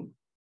 Mm-hmm.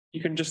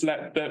 You can just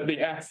let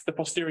the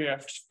posterior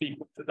F just be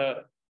equal to the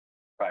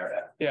prior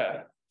F.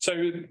 Yeah.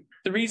 So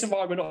the reason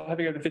why we're not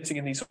having overfitting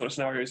in these sort of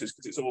scenarios is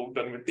because it's all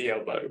done with the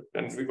elbow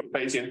and we've got a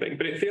Bayesian thing.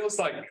 But it feels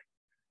like,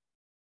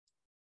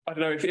 I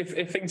don't know,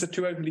 if things are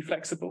too overly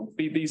flexible,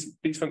 these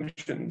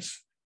functions.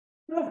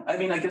 Yeah, I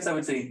mean, I guess I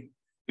would say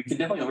we can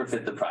definitely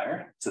overfit the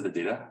prior to the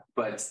data,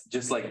 but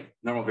just like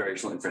normal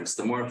variational inference,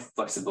 the more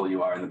flexible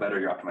you are and the better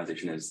your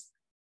optimization is,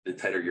 the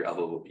tighter your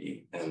elbow will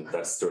be. And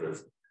that's sort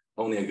of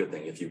only a good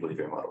thing if you believe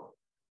your model.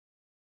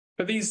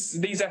 But these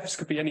Fs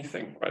could be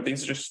anything, right?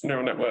 These are just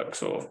neural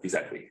networks or...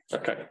 Exactly.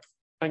 Okay.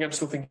 I think I'm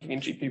still thinking in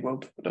GP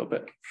world a little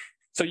bit.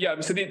 So yeah,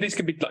 so these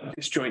could be like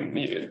disjoint,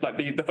 like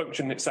the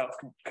function itself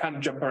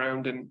can jump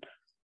around and...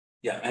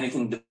 Yeah, and it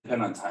can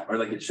depend on time, or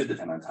like it should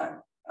depend on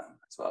time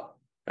as well.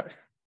 Okay.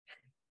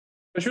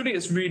 But surely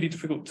it's really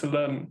difficult to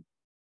learn,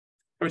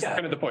 or is that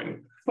kind of the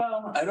point?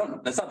 Well, I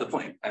don't, that's not the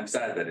point. I'm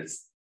sad that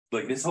it's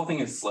like this whole thing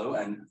is slow.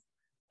 And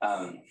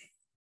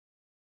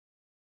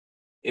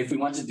if we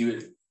want to do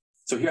it,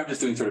 so here I'm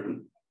just doing sort of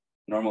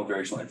normal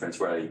variational inference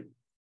where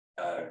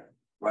I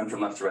run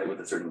from left to right with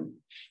a certain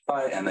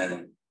phi and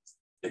then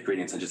the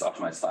gradients and just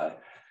optimize phi.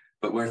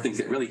 But where things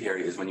get really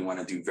hairy is when you want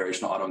to do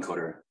variational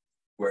autoencoder,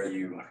 where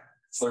you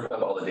slurp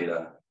up all the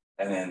data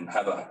and then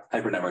have a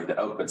hypernetwork that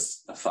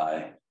outputs a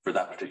phi for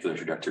that particular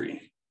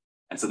trajectory.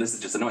 And so this is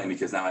just annoying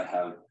because now I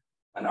have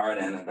an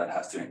RNN that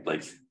has to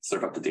like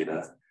slurp up the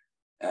data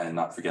and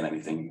not forget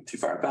anything too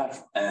far back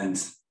and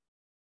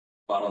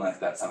bottleneck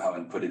that somehow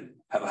and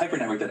have a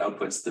hypernetwork that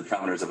outputs the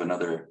parameters of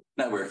another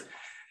network.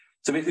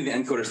 So basically the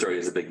encoder story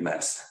is a big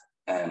mess.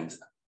 And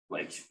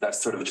like,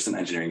 that's sort of just an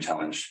engineering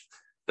challenge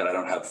that I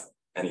don't have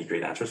any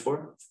great answers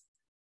for.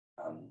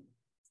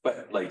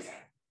 But like,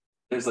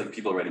 there's like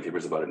people writing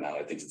papers about it now.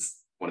 I think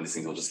it's one of these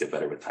things will just get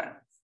better with time.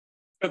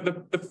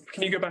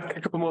 Can you go back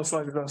a couple more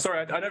slides as well? Sorry,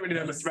 I don't really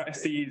know much about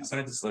SPDEs. I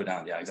had to slow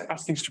down. Yeah, exactly.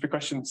 Asking stupid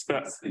questions,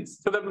 but Please.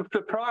 so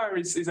the prior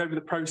is over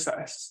the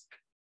process.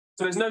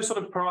 So there's no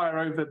sort of prior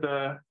over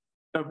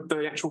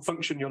the actual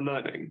function you're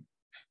learning,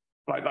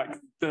 like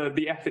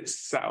the F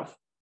itself.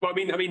 Well, I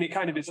mean, it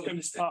kind of is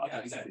part. Yeah,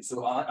 exactly.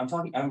 So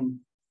I'm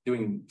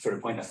doing sort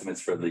of point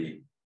estimates for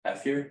the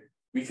F here.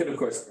 We could, of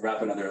course,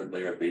 wrap another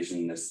layer of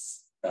Bayesianness.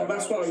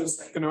 That's what I was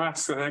going to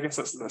ask, and I guess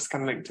that's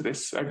kind of linked to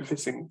this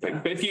overfitting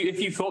thing. But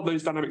if you thought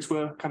those dynamics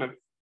were kind of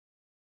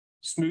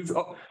smooth,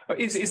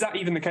 is that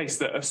even the case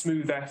that a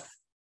smooth F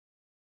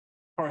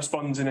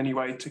corresponds in any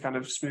way to kind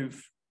of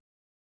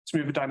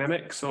smoother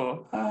dynamics,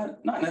 or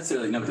not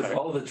necessarily? No, because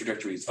all of the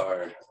trajectories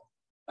are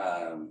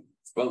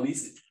well, at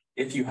least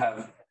if you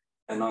have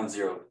a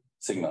non-zero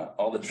sigma,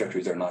 all the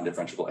trajectories are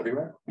non-differentiable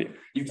everywhere. Yeah.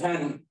 You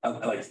can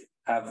like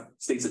have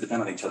states that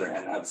depend on each other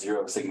and have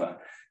zero sigma,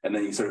 and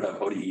then you sort of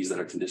have ODEs that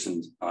are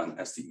conditioned on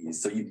SDEs.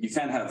 So you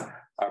can have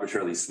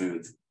arbitrarily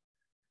smooth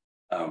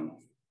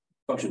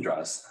function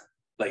draws.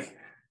 Like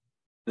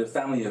the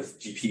family of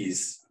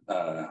GPs,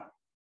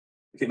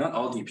 okay, not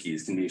all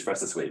GPs can be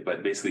expressed this way,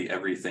 but basically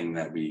everything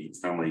that we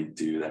normally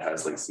do that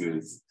has like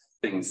smooth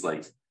things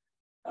like,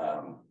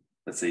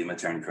 let's say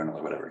Materian kernel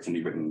or whatever, can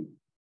be written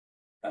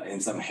in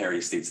some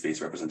hairy state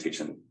space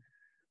representation.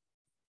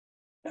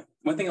 Yeah.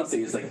 One thing I'll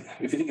say is like,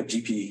 if you think of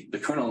GP, the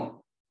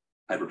kernel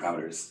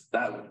hyperparameters,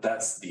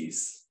 that's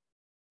these.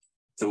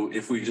 So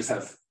if we just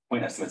have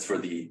point estimates for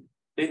the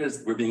data,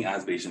 we're being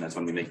as Bayesian as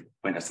when we make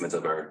point estimates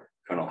of our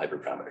kernel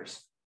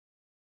hyperparameters.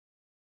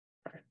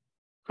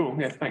 cool?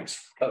 Yeah, thanks.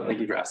 Oh, thank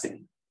you for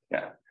asking.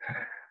 Yeah.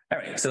 All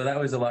right. So that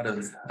was a lot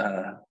of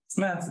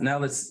math. Now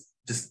let's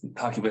just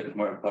talk a bit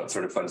more about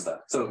sort of fun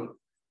stuff. So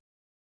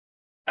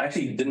I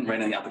actually didn't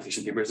write any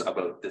application papers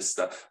about this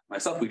stuff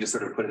myself. We just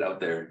sort of put it out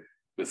there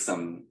with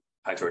some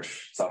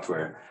PyTorch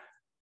software.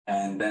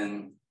 And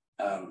then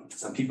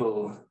some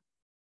people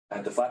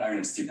at the Flatiron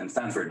Institute in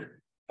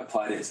Stanford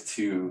applied it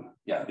to,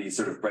 these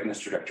sort of brightness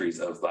trajectories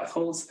of black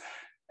holes.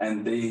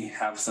 And they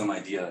have some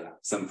idea,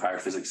 some prior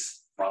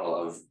physics model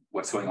of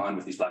what's going on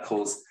with these black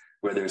holes,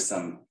 where there's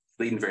some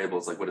latent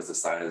variables, like what is the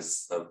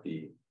size of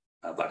the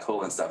black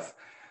hole and stuff,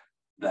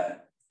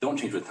 that don't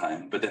change with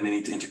time, but then they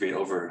need to integrate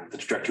over the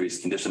trajectories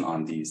conditioned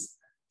on these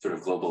sort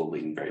of global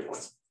latent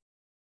variables.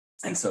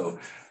 And so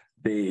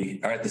they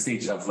are at the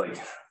stage of like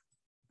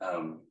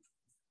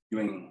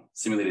doing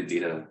simulated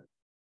data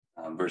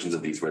versions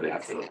of these where they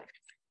have to,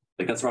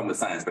 like that's the problem with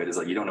science, right? Is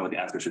like you don't know what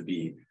the answer should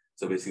be.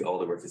 So basically all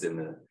the work is in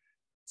the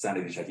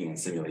sanity checking and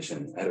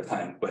simulation ahead of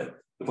time. But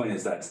the point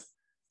is that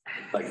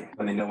like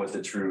when they know what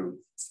the true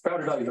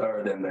parameter values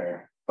are, then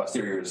their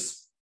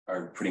posteriors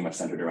are pretty much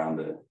centered around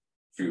the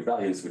true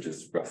values, which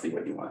is roughly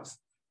what you want.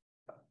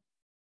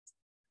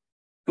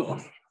 Cool.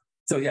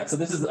 So so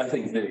this is, I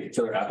think, the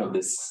killer app of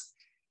this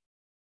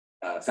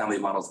family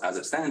of models as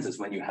it stands is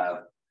when you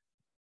have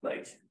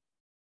like,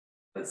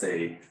 let's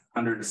say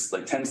hundreds,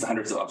 like tens to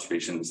hundreds of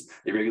observations,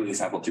 irregularly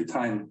sampled through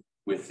time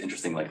with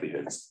interesting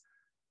likelihoods.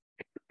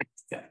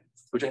 Yeah,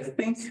 which I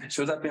think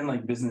shows up in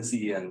like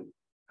businessy and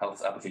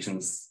health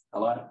applications a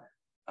lot,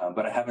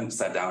 but I haven't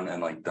sat down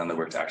and like done the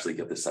work to actually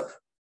get this stuff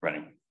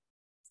running.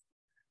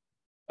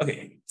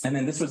 Okay, and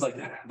then this was like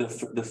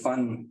the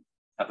fun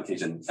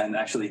application. And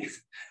actually,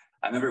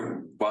 I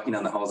remember walking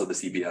down the halls of the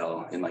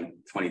CBL in like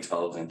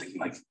 2012 and thinking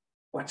like,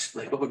 what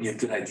would be a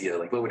good idea?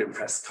 Like what would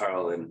impress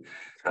Carl? And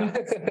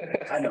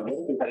I don't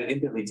know, we had an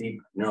infinitely deep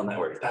neural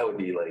network. That would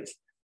be like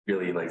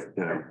really like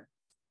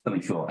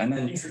something cool. And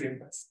then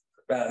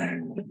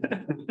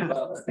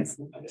well,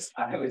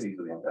 I was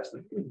easily impressed.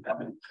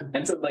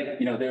 And so like,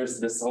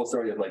 there's this whole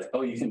story of like,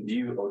 oh, you can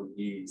view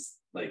ODEs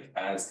like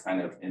as kind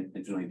of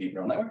infinitely deep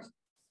neural networks.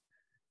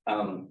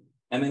 And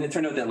then it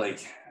turned out that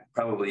like,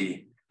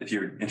 probably if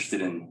you're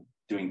interested in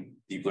doing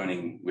deep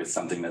learning with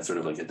something that's sort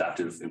of like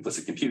adaptive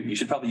implicit compute, you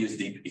should probably use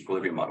deep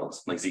equilibrium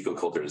models like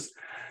Zico-Coulter's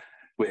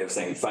way of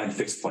saying find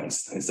fixed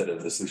points instead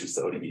of the solutions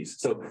to ODEs.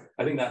 So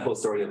I think that whole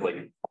story of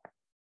like,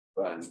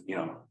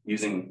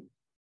 using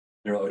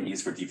neural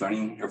ODEs for deep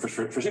learning or for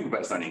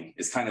supervised learning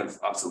is kind of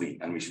obsolete,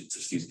 and we should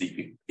just use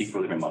deep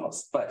equilibrium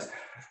models. But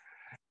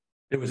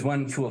there was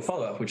one cool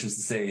follow-up, which is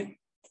to say,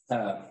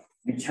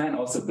 we can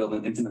also build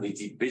an infinitely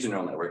deep Bayesian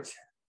neural network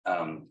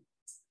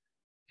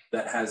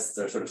that has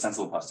their sort of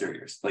sensible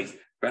posteriors. Like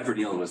Bradford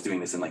Neal was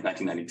doing this in like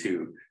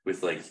 1992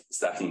 with like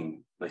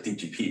stacking like deep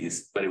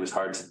GPs, but it was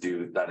hard to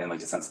do that in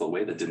like a sensible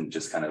way that didn't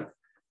just kind of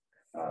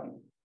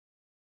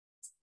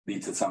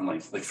lead to some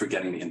like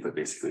forgetting the input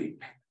basically.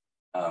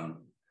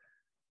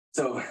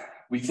 So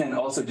we can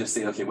also just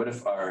say, okay, what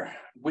if our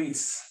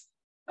weights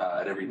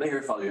at every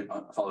layer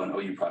follow an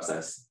OU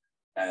process,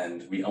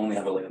 and we only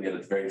have a likelihood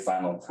at the very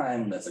final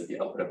time, that's like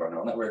the output of our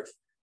neural network.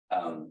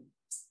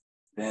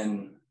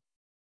 Then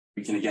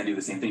we can again do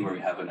the same thing where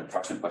we have an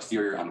approximate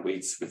posterior on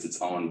weights with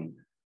its own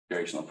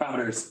variational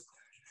parameters.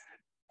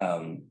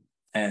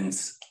 And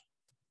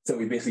so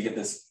we basically get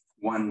this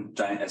one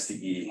giant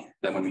SPDE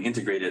that when we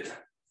integrate it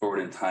forward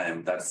in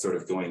time, that's sort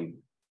of going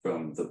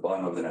from the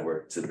bottom of the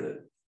network to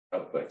the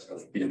output, or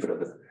the input of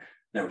the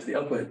network to the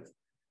output.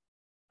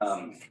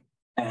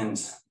 And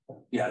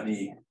yeah,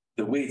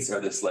 the weights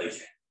are this like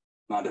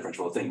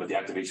non-differential thing, but the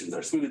activations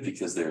are smooth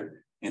because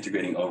they're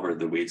integrating over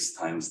the weights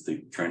times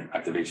the current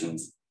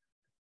activations.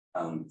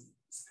 And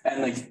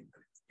like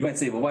you might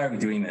say, well, why are we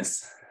doing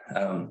this?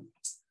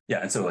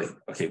 Yeah, and so like,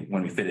 okay,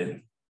 when we fit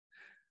it,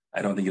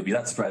 I don't think you'll be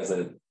that surprised that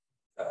it,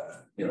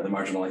 the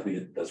marginal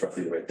likelihood does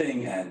roughly the right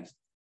thing, and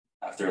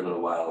after a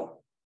little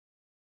while,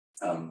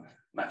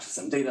 matches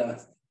some data.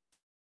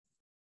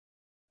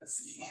 Let's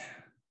see.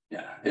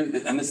 Yeah,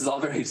 and this is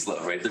all very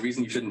slow, right? The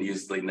reason you shouldn't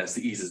use latent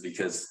SDEs is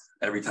because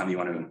every time you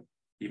want to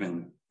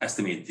even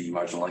estimate the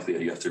marginal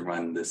likelihood, you have to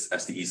run this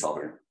SDE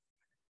solver.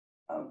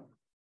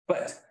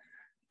 But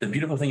the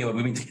beautiful thing about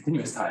moving to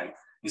continuous time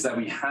is that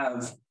we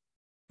have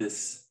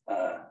this,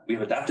 we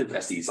have adaptive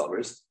SDE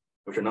solvers,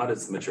 which are not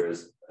as mature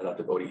as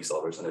adaptive ODE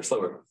solvers, and they're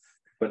slower,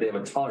 but they have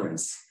a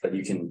tolerance that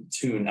you can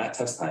tune at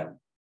test time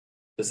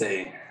to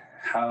say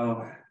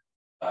how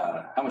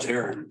much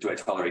error do I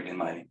tolerate in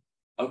my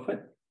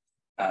output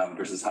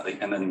versus how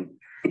and then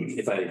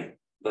if I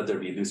let there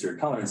be looser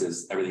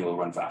tolerances, everything will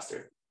run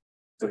faster.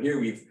 So here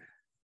we've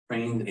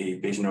trained a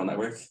Bayesian neural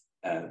network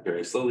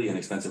very slowly and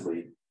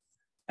expensively.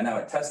 And now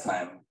at test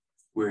time,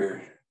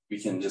 we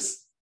can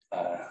just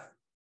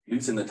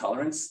loosen the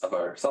tolerance of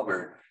our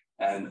solver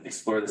and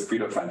explore this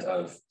Pareto front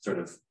of sort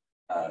of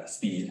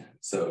speed.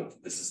 So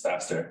this is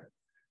faster,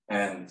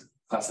 and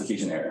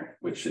classification error,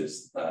 which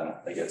is,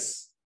 I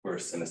guess,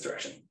 worse in this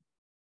direction.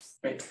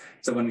 Right.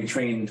 So when we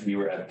trained, we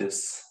were at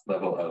this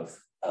level of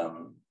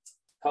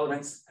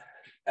tolerance.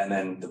 And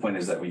then the point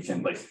is that we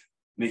can like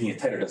making it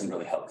tighter doesn't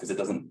really help because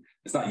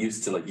it's not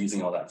used to like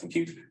using all that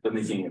compute, but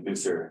making it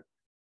looser,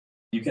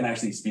 you can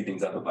actually speed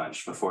things up a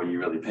bunch before you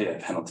really pay a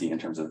penalty in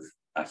terms of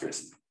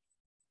accuracy.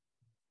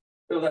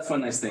 So that's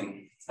one nice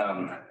thing.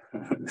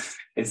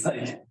 It's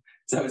like,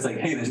 so it's like,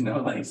 hey, there's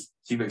no like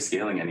cubic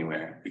scaling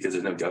anywhere because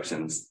there's no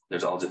Gaussians.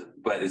 There's all just,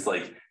 but it's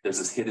like, there's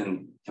this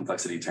hidden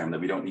complexity term that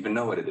we don't even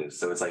know what it is.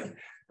 So it's like,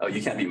 oh,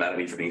 you can't be mad at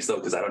me for being slow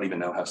because I don't even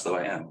know how slow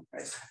I am,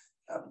 right?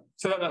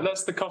 So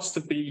that's the cost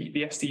of the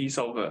SDE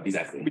solver.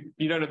 Exactly.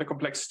 You don't know the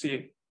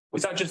complexity.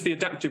 Is that just the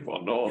adaptive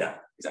one? Or? Yeah,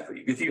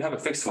 exactly. If you have a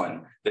fixed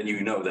one, then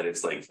you know that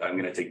it's like, I'm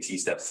going to take T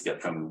steps to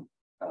get from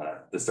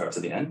the start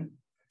to the end.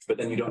 But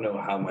then you don't know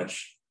how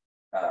much,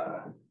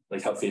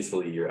 like how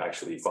faithfully you're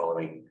actually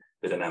following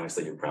the dynamics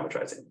that you're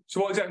parameterizing.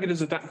 So what exactly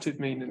does adaptive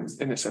mean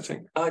in this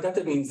setting?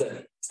 Adaptive means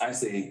that I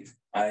say,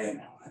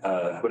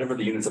 whatever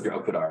the units of your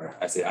output are,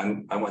 I say,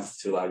 I want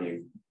to allow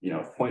you,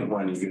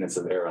 0.1 units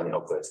of error on the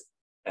output.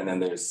 And then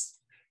there's,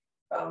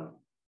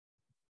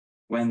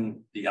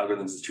 when the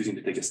algorithm is choosing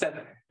to take a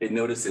step, it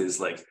notices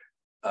like,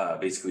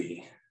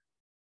 basically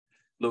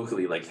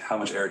locally, like how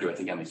much error do I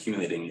think I'm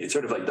accumulating? It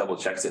sort of like double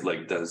checks it,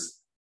 like does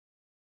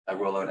a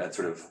rollout at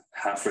sort of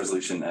half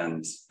resolution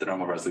and the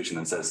normal resolution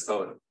and says,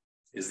 oh,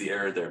 is the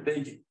error there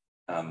big?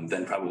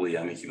 Then probably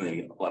I'm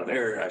accumulating a lot of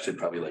error. I should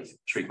probably like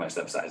shrink my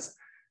step size.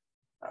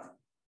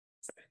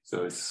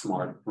 So it's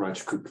smart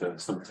Rajkutta,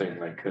 something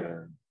like.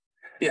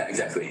 Yeah,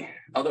 exactly.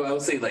 Although I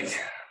would say like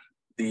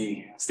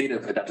the state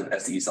of adaptive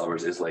SDE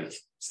solvers is like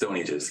Stone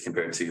Ages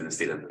compared to the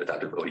state of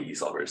adaptive ODE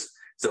solvers.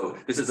 So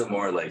this is a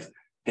more like,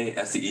 hey,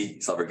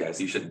 SDE solver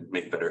guys, you should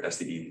make better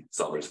SDE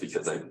solvers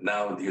because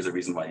now here's a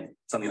reason why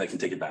something that can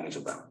take advantage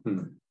of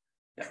them.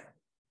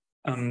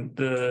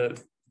 Yeah.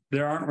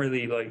 There aren't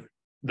really like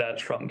that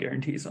strong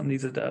guarantees on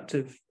these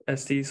adaptive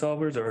SDE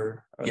solvers,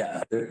 or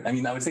yeah, I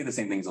mean, I would say the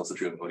same thing is also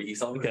true of ODE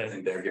solvers. Okay. I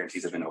think their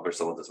guarantees have been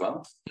oversold as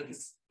well.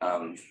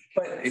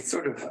 But it's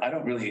sort of, I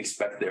don't really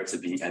expect there to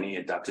be any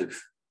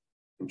adaptive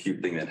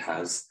compute thing that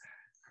has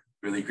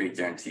really great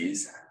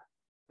guarantees,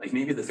 like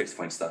maybe the fixed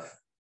point stuff.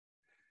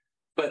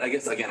 But I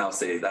guess, again, I'll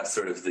say that's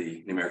sort of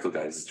the numerical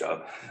guy's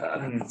job,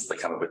 to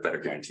come up with better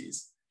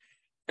guarantees.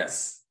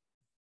 Yes.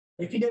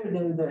 If you don't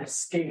know the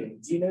scaling,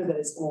 do you know that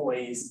it's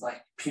always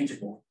like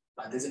computable?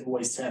 Like, does it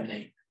always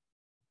terminate?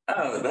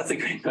 Oh, that's a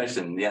great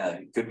question. Yeah,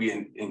 could we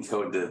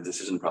encode the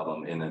decision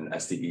problem in an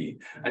SDE?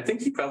 I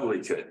think you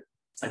probably could.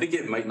 I think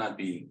it might not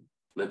be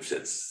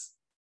Lipschitz.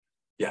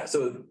 Yeah,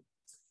 so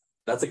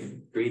that's a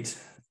great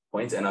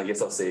point. And I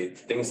guess I'll say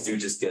things do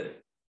just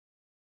get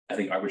I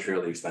think,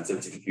 arbitrarily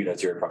expensive to compute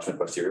as your approximate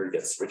posterior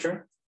gets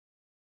richer.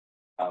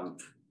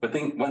 But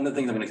one of the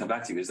things I'm going to come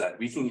back to is that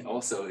we can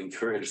also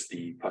encourage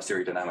the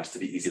posterior dynamics to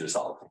be easy to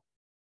solve.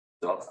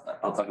 So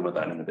I'll talk about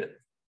that in a bit.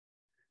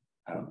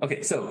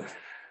 Okay, so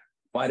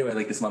why do I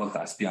like this model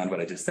class beyond what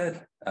I just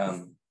said?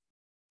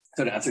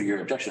 So to answer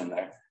your objection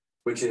there,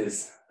 which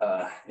is,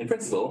 in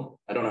principle,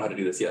 I don't know how to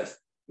do this yet.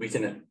 We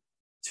can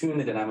tune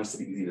the dynamics to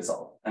be easy to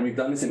solve. And we've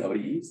done this in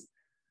ODEs.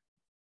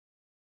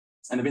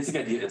 And the basic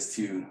idea is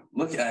to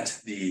look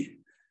at the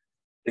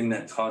thing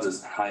that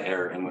causes high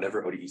error in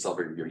whatever ODE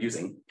solver you're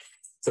using.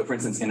 So for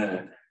instance, in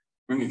a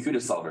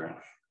Runge-Kutta solver,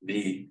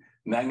 the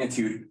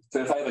magnitude,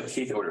 so if I have a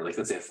kth order, like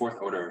let's say a fourth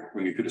order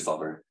Runge-Kutta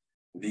solver,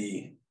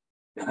 the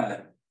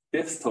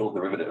fifth total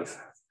derivative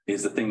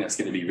is the thing that's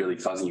going to be really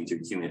causing you to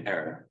accumulate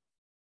error.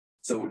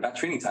 So at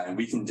training time,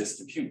 we can just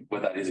compute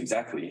what that is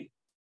exactly,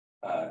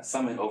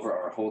 sum it over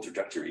our whole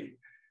trajectory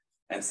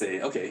and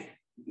say, okay,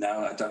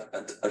 now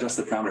adjust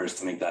the parameters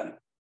to make that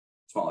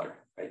smaller,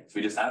 right? So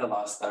we just add a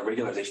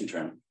regularization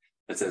term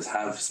that says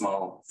have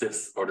small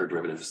fifth order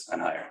derivatives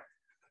and higher.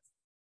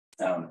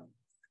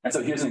 And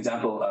so here's an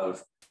example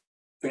of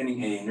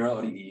training a neural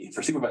ODE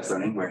for supervised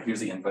learning, where here's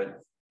the input,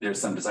 there's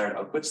some desired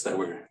outputs that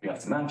we have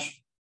to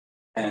match.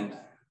 And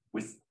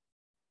with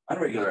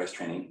unregularized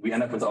training, we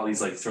end up with all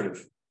these like sort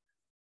of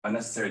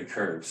unnecessary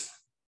curves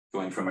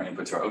going from our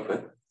input to our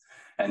output.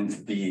 And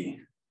the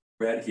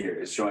red here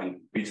is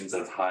showing regions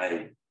of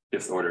high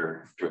fifth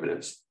order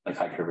derivatives, like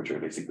high curvature,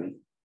 basically.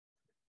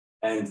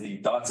 And the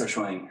dots are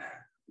showing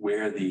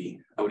where the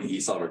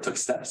ODE solver took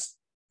steps.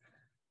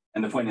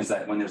 And the point is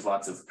that when there's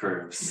lots of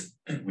curves,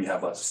 we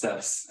have lots of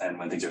steps. And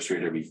when things are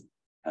straighter, we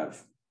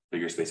have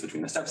bigger space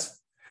between the steps.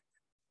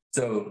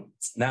 So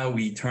now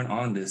we turn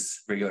on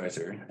this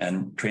regularizer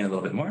and train a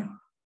little bit more,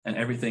 and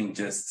everything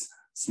just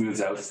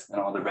smooths out and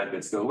all the red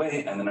bits go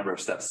away and the number of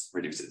steps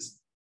reduces.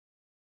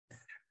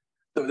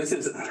 So this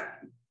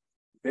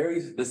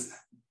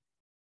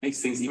makes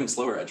things even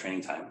slower at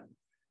training time,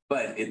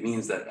 but it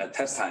means that at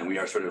test time, we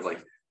are sort of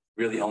like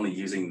really only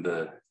using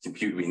the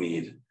compute we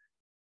need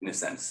in a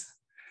sense.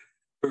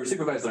 For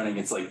supervised learning,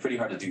 it's like pretty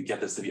hard to get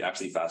this to be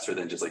actually faster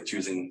than just like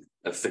choosing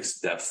a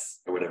fixed depth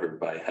or whatever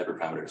by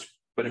hyperparameters.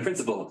 But in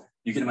principle,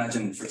 you can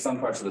imagine for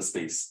some parts of the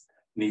space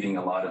needing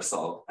a lot of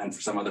solve, and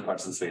for some other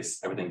parts of the space,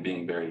 everything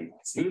being very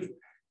smooth.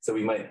 So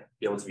we might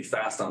be able to be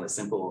fast on the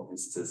simple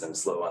instances and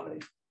slow on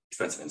the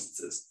expensive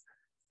instances,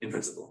 in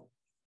principle.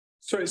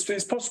 So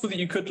it's possible that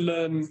you could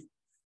learn.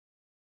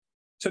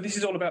 So this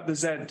is all about the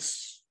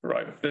Zs,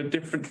 right?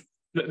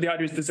 The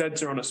idea is the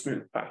Zs are on a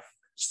smooth path.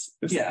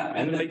 Yeah,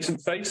 and the latent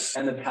space.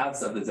 And the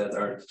paths of the Zs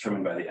are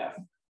determined by the F.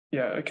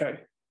 Yeah, okay.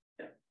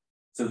 Yeah.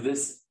 So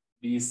these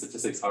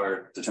statistics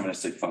are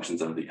deterministic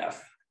functions of the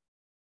F.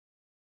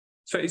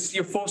 So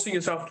you're forcing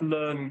yourself to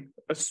learn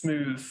a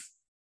smooth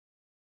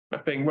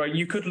mapping where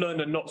you could learn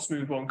a not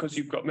smooth one because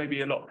you've got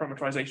maybe a lot of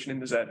parameterization in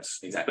the Zs.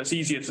 Exactly. That's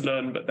easier to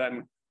learn, but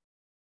then,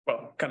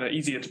 well, kind of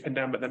easier to pin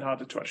down, but then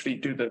harder to actually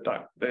do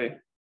the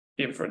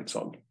inference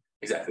on.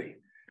 Exactly.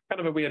 Kind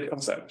of a weird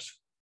concept,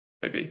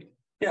 maybe.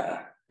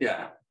 Yeah,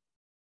 yeah.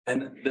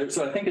 And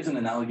so I think there's an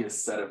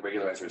analogous set of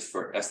regularizers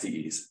for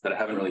SPDEs that I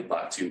haven't really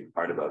thought too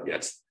hard about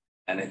yet.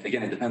 And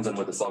again, it depends on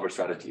what the solver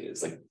strategy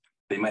is. Like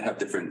they might have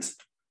different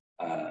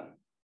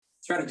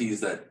strategies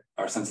that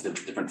are sensitive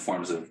to different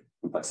forms of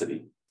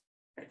complexity.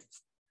 Right.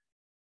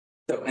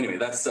 So anyway,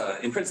 that's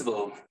in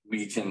principle,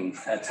 we can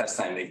at test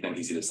time make them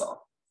easy to solve.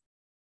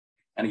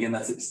 And again,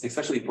 that's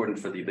especially important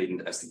for the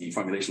latent SPDE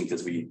formulation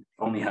because we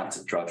only have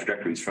to draw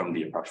trajectories from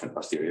the approximate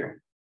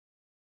posterior.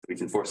 We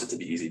can force it to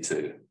be easy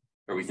to,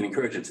 or we can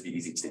encourage it to be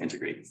easy to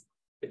integrate.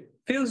 It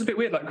feels a bit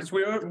weird, like because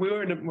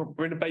we're in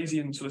a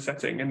Bayesian sort of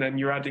setting, and then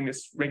you're adding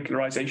this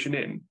regularization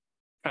in,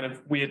 kind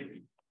of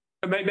weird.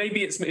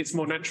 Maybe it's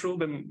more natural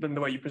than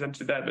the way you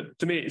presented it there, but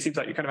to me it seems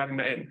like you're kind of adding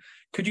that in.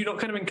 Could you not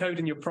kind of encode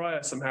in your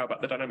prior somehow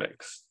about the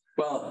dynamics?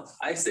 Well,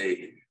 I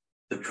say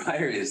the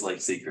prior is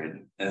like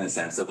sacred in the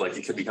sense of like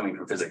it could be coming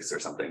from physics or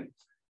something,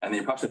 and the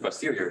approximate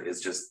posterior is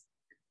just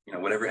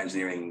whatever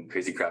engineering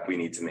crazy crap we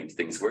need to make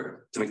things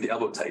work, to make the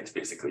elbow tight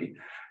basically,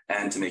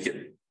 and to make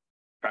it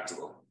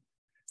practical.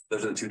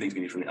 Those are the two things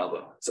we need from the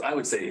elbow. So I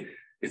would say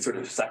it's sort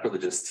of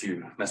sacrilegious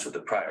to mess with the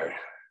prior,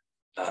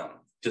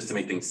 just to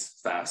make things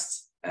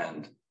fast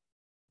and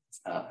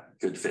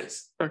good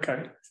fits.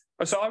 Okay.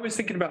 So I was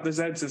thinking about the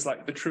Zs as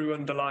like the true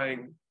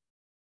underlying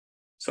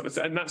sort of,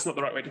 and that's not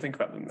the right way to think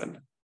about them then.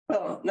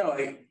 Well, no,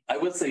 I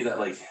would say that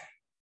like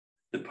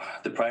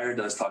the prior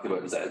does talk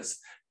about Zs.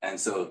 And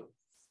so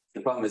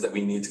the problem is that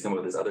we need to come up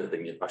with this other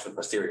thing, the approximate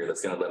posterior,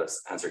 that's going to let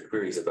us answer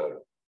queries about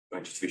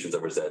joint distributions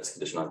over Zs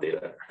conditioned on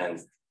data. And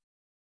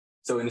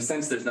so in a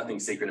sense, there's nothing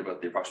sacred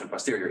about the approximate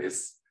posterior.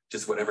 It's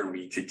just whatever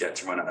we could get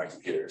to run on our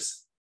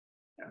computers.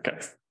 Okay.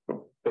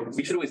 Cool. But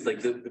we should always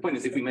like, the point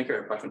is if we make our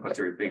approximate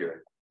posterior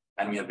bigger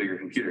and we have bigger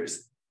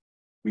computers,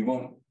 we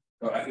won't,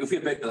 if we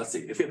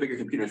have bigger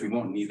computers, we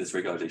won't need this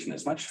regularization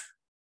as much.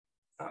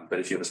 But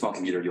if you have a small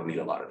computer, you'll need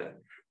a lot of it.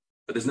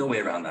 But there's no way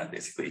around that,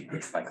 basically.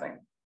 That's my claim.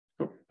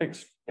 Cool.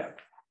 Thanks. Yeah.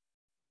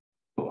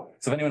 Cool.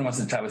 So if anyone wants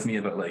to chat with me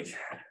about like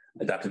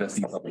adaptive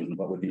SPDE solvers and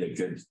what would be a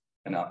good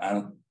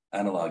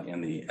analog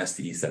in the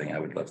SPDE setting, I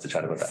would love to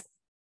chat about that.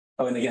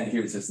 Oh, and again,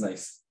 here's this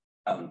nice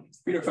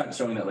reader front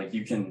showing that like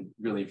you can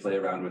really play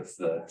around with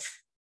the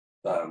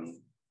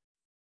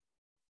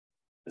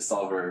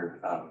solver,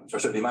 or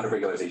sorry, the amount of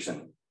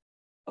regularization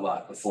a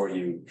lot before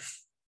you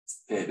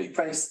pay a big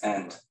price.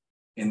 And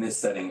in this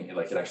setting,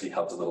 it actually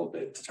helps a little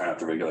bit to turn up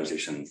the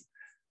regularization.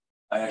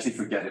 I actually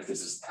forget if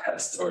this is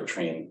test or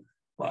train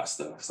loss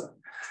though. So,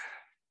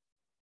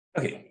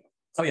 okay.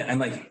 Oh yeah, and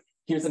like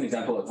here's an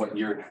example of what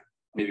you're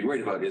maybe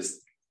worried about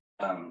is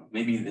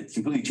maybe it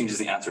completely changes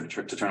the answer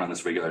to turn on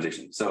this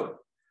regularization. So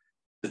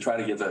to try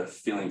to give a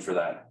feeling for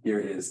that, here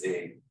is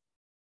a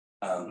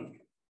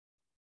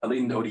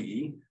latent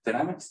ODE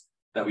dynamics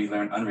that we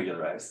learn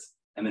unregularized,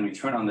 and then we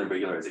turn on the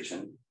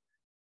regularization.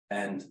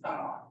 And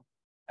I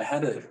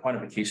had a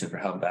quantification for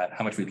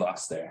how much we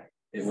lost there.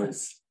 It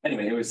was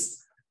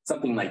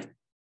something like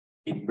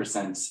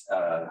 80%.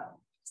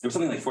 It was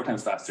something like 4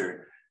 times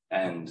faster,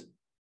 and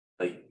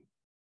like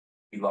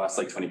we lost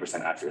like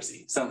 20%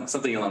 accuracy.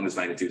 Something along this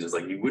magnitude is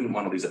like you wouldn't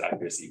want to lose that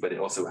accuracy, but it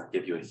also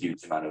give you a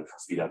huge amount of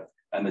speed up.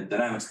 And the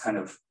dynamics kind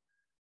of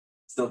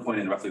still point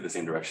in roughly the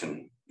same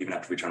direction, even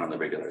after we turn on the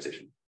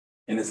regularization.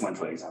 In this one,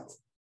 for example.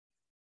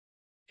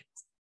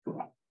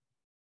 Cool.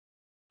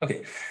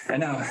 Okay, and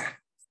now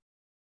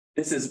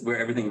this is where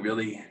everything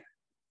really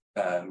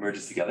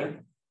merges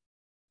together,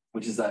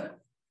 which is that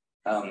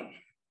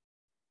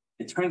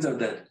it turns out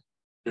that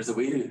there's a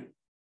way to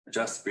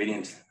adjust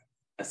gradient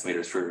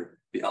estimators for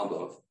the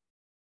elbow,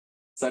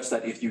 such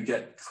that if you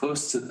get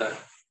close to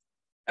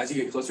as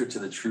you get closer to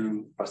the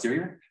true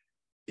posterior,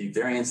 the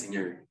variance in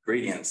your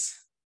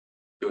gradients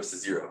goes to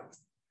 0.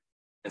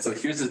 And so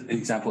here's an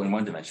example in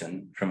one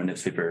dimension from a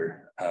NIPS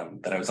paper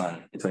that I was on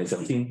in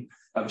 2017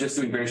 of just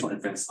doing variational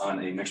inference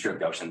on a mixture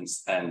of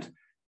Gaussians. And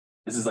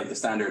this is like the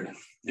standard,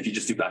 if you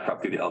just do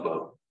backprop through the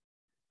elbow,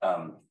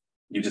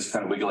 you just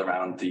kind of wiggle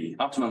around the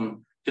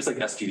optimum, just like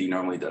SPDE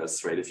normally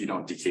does, right? If you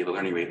don't decay the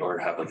learning rate or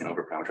have like an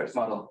overparameterized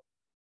model.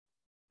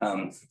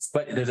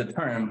 But there's a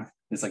term,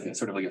 it's like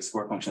sort of like a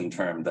score function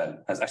term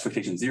that has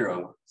expectation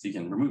 0, so you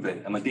can remove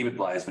it. And like David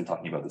Bly has been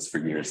talking about this for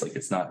years. Like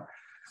it's not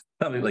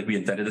like we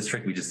invented this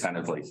trick, we just kind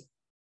of like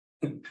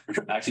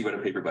actually wrote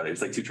a paper about it.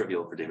 It's like too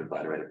trivial for David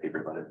Bly to write a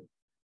paper about it.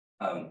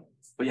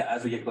 But yeah,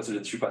 as we get closer to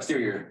the true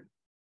posterior,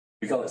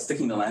 we call it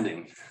sticking the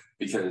landing,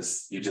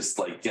 because you just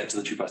like get to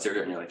the true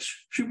posterior and you're like,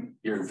 shoot,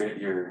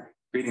 your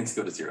gradients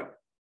go to 0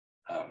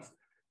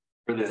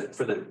 for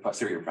the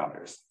posterior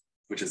parameters,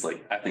 which is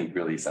like, I think,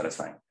 really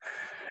satisfying.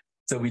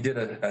 So we did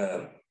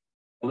a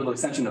little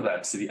extension of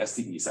that to the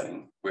SPDE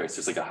setting, where it's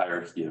just like a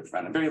hierarchy of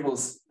random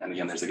variables. And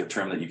again, there's like a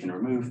term that you can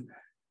remove.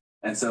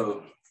 And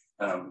so,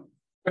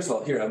 first of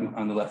all, here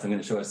on the left, I'm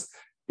going to show us,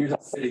 here's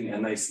fitting a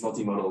nice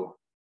multimodal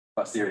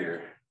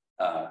posterior.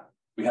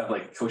 We have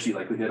like Cauchy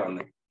likelihood on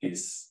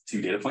these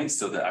 2 data points.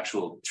 So the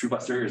actual true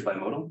posterior is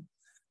bimodal.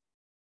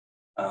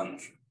 And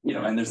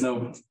there's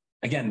no,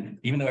 again,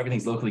 even though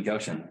everything's locally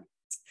Gaussian,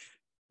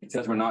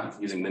 because we're not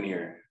using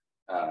linear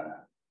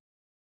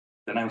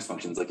dynamics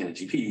functions like in a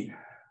GP,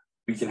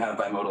 we can have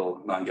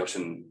bimodal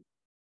non-Gaussian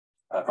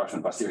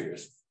approximate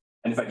posteriors.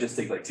 And if I just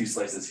take like 2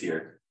 slices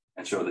here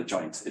and show the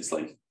joint, it's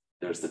like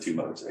there's the 2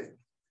 modes, right?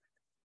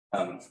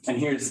 And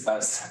here's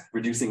us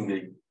reducing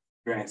the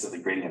variance of the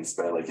gradients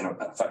by like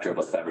a factor of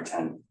like 5 or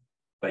 10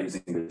 by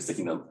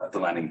sticking the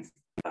landing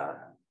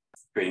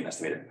gradient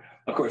estimator.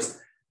 Of course,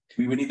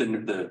 we would need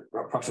the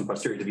approximate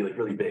posterior to be like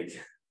really big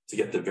to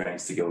get the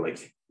variance to go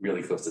like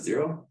really close to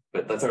 0,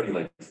 but that's already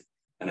like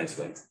a nice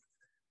thing.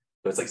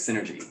 So it's like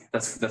synergy.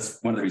 That's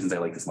one of the reasons I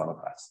like this model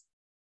class.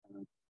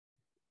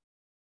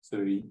 So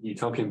you're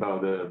talking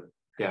about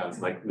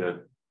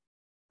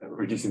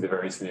reducing the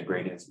variance in the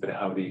gradients, but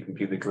how do you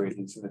compute the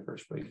gradients in the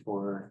first place?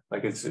 For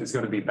like it's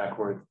going to be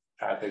backward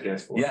path, I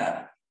guess.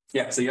 Yeah.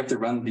 So you have to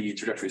run the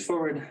trajectories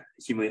forward,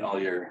 accumulate all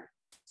your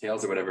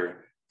tails or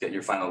whatever, get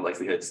your final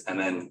likelihoods, and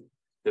then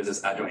there's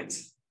this adjoint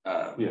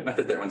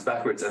method that runs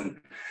backwards. And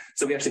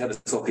so we actually have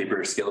this whole paper,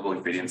 scalable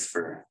ingredients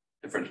for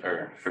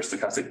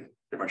stochastic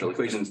differential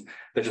equations,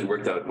 that just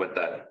worked out what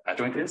that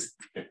adjoint is,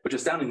 which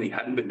astoundingly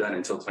hadn't been done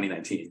until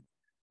 2019.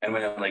 And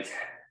when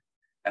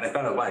and I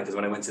found out why, because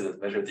when I went to the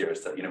measure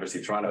theorist at University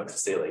of Toronto to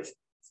say like,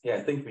 yeah,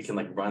 I think we can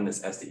like run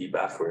this SPDE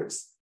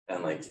backwards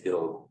and like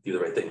it'll do the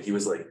right thing. He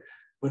was like,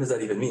 what does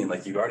that even mean?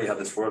 Like you already have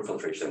this forward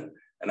filtration,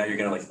 and now you're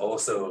gonna like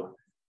also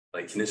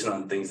like condition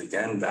on things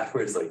again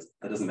backwards. Like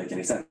that doesn't make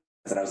any sense.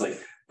 And I was like,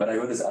 but I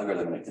wrote this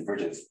algorithm and it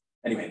converges.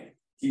 Anyway,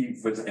 he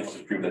was able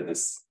to prove that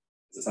this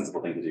is a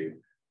sensible thing to do.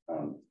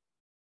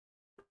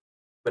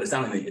 But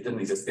astoundingly, it didn't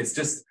exist. It's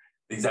just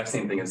the exact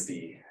same thing as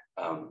the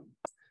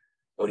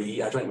ODE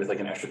adjoint with like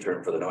an extra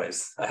term for the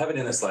noise. I have it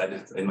in a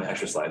slide, in my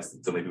extra slides,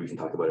 so maybe we can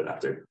talk about it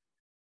after.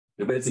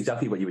 But it's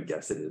exactly what you would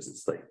guess it is.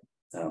 It's like,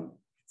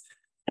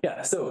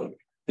 so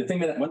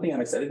one thing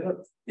I'm excited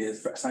about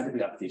is for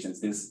scientific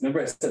applications is,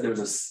 remember I said there was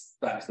this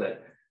fact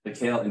that the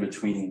KL in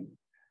between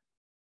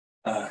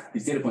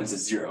these data points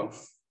is 0.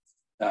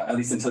 at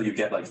least until you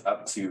get like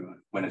up to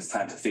when it's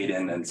time to fade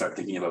in and start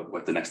thinking about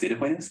what the next data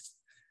point is.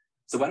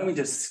 So why don't we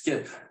just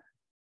skip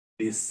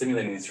these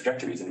simulating these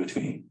trajectories in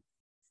between,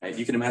 right?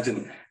 You can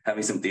imagine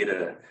having some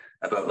data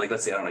about, like,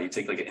 let's say, I don't know, you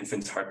take like an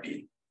infant's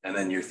heartbeat, and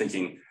then you're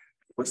thinking,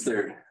 what's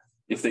their,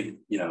 if they,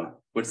 you know,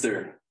 what's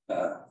their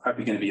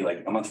heartbeat going to be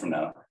like a month from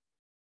now?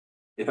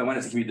 If I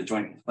wanted to give you the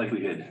joint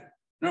likelihood,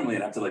 normally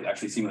I'd have to like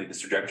actually simulate this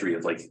trajectory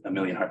of like a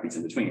million heartbeats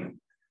in between.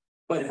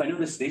 But if I know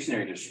the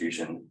stationary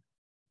distribution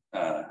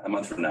a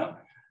month from now,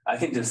 I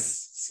can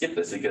just skip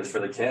this, because for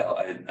the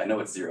KL, I know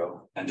it's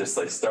 0, and just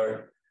like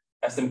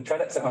try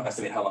to somehow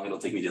estimate how long it'll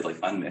take me to like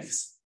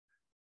unmix,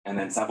 and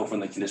then sample from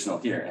the conditional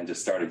here and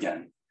just start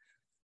again.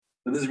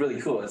 So this is really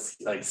cool. It's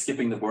like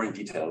skipping the boring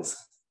details,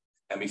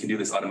 and we can do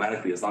this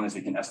automatically as long as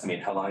we can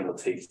estimate how long it'll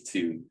take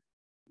to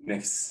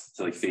mix,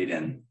 to like fade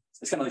in.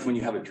 It's kind of like when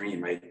you have a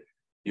dream, right?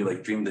 You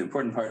like dream the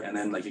important part, and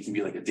then like it can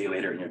be like a day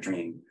later in your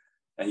dream,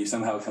 and you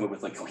somehow come up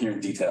with like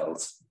coherent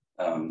details.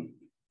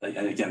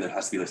 And again, there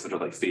has to be like sort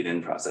of like fade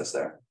in process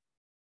there.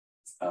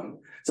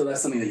 So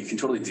that's something that you can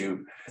totally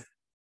do.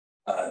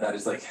 That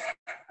is like,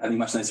 I think,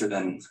 much nicer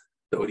than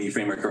the ODE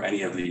framework or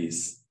any of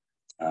these,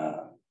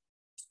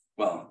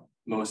 well,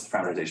 most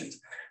parameterizations.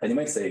 And you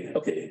might say,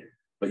 okay,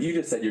 but you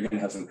just said you're going to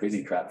have some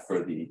crazy crap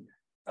for the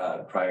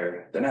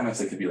prior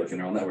dynamics. It could be like a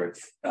neural network,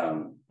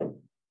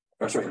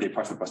 or sorry, the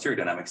approximate posterior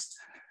dynamics.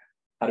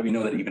 How do we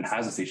know that it even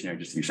has a stationary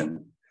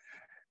distribution?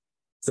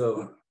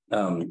 So,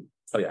 oh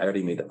yeah, I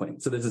already made that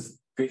point. So there's this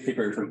great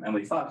paper from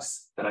Emily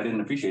Fox that I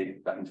didn't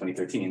appreciate back in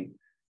 2013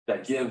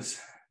 that gives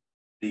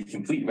the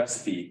complete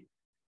recipe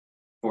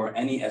for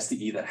any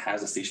SDE that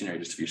has a stationary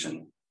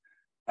distribution.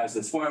 Has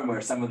this form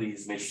where some of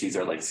these matrices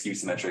are like skew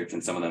symmetric,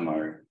 and some of them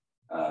are,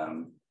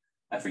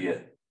 I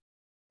forget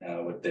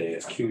what they are.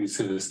 Q is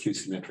skew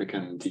symmetric,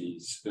 and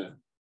D's.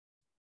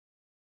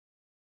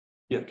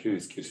 Yeah, Q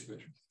is skew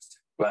symmetric.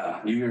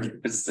 Wow, you're a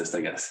physicist,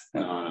 I guess.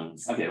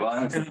 Okay,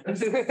 well,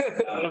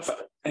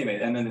 anyway,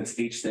 and then this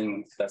H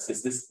thing, that's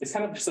this. It's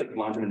kind of just like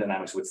long-term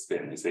dynamics with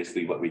spin. Is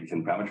basically what we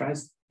can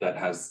parameterize that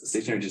has a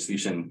stationary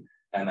distribution,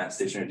 and that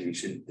stationary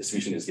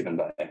distribution is given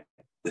by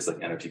this like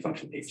NRT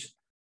function H.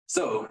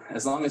 So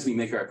as long as we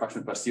make our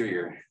approximate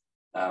posterior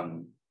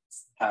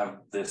have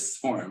this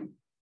form,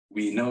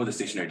 we know the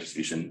stationary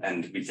distribution,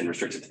 and we can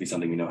restrict it to be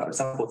something we know how to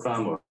sample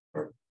from,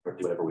 or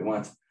do whatever we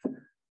want.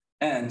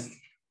 And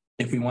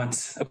if we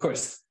want, of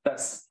course,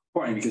 that's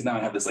boring, because now I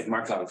have this like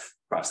Markov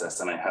process,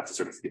 and I have to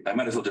sort of, I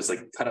might as well just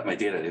like cut up my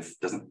data if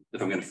I'm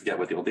going to forget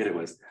what the old data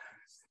was.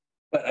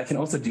 But I can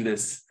also do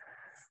this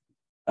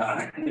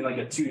in like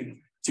a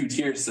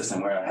two-tier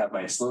system where I have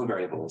my slow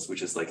variables,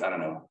 which is like, I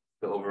don't know,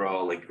 the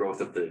overall like growth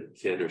of the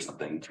kid or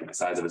something, the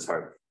size of his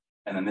heart.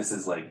 And then this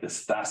is like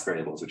this fast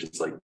variables, which is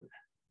like,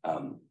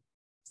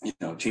 you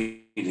know,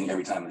 changing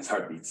every time his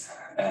heart beats.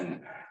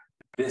 And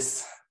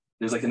this,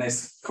 there's like a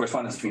nice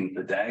correspondence between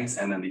the DAGs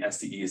and then the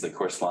SDEs that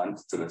correspond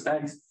to those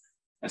DAGs.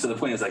 And so the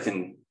point is I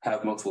can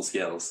have multiple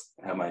scales,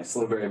 have my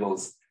slow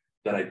variables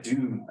that I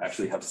do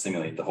actually have to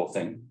simulate the whole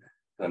thing.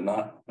 I'm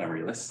not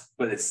memoryless,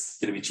 but it's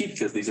going to be cheap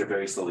because these are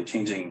very slowly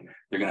changing.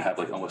 They're going to have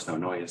like almost no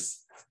noise.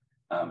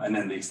 And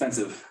then the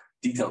expensive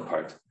detailed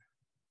part,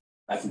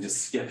 I can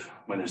just skip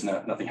when there's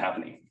nothing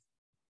happening.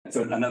 And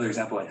so another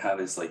example I have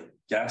is like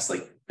gas,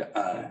 like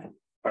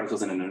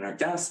particles in an inert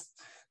gas.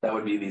 That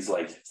would be these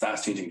like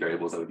fast changing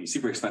variables that would be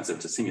super expensive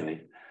to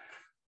simulate.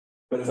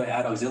 But if I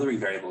add auxiliary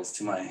variables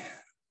to my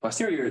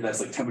posterior, that's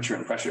like temperature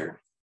and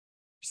pressure,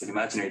 just like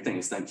imaginary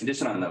things, then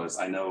condition on those,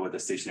 I know what the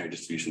stationary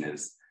distribution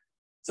is.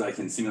 So I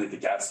can simulate the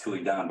gas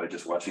cooling down by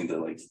just watching the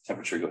like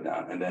temperature go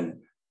down. And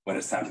then when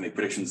it's time to make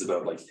predictions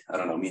about like, I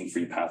don't know, mean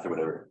free path or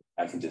whatever,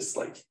 I can just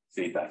like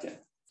fade back in.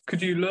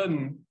 Could you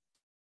learn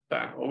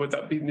that, or would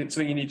that be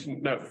something you need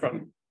to know up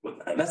front? Well,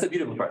 that's the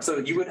beautiful part. So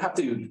you would have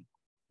to,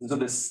 so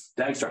this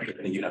DAG structure,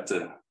 you'd have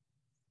to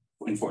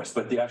enforce,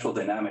 but the actual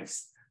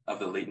dynamics of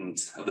the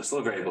latent, of the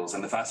slow variables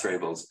and the fast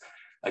variables,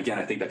 again,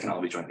 I think that can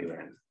all be jointly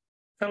learned.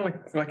 Kind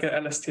of like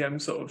an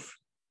LSTM sort of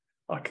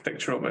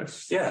architecture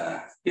almost.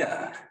 Yeah,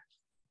 yeah.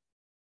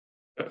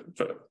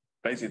 But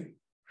basically.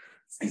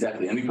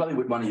 Exactly. And we probably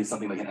would want to use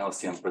something like an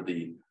LSTM for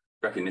the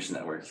recognition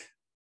network.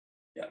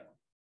 Yeah.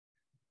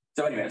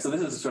 So anyway, so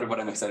this is sort of what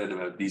I'm excited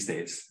about these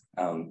days.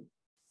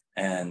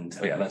 And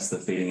oh yeah, that's the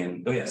fading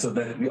in. Oh yeah, so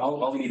then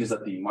all we need is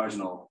that the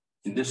marginal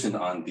condition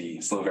on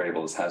the slow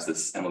variables has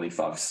this Emily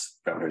Fox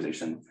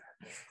parameterization.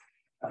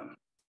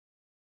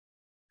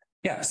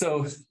 Yeah,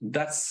 so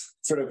that's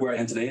sort of where I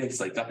am today.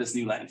 It's like got this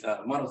new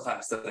model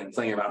class that I'm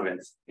playing around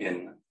with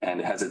in, and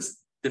it has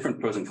its different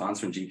pros and cons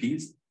from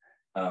GPs.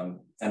 And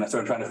I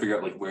started trying to figure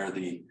out like where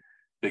the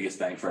biggest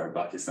bang for our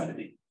buck is going to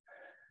be.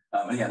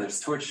 And yeah, there's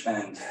Torch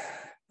and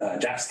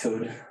JAX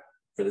code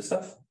for this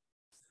stuff.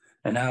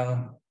 And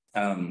now,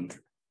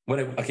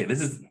 okay, this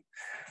is,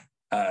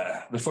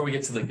 before we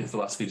get to like the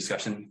philosophy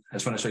discussion, I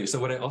just want to show you. So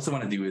what I also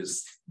want to do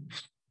is,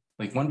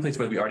 like one place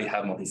where we already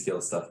have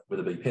multi-scale stuff with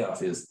a big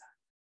payoff is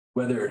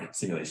weather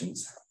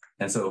simulations.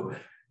 And so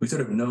we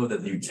sort of know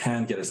that you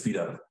can get a speed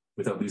up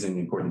without losing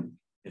important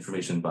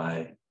information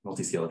by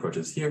multi-scale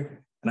approaches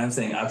here. And I'm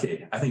saying,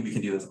 okay, I think we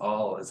can do this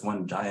all as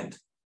one giant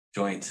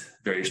joint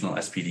variational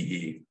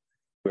SPDE,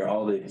 where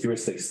all the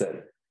heuristics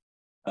that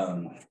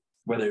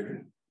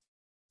whether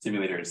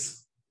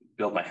simulators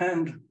build by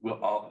hand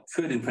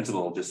could in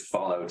principle just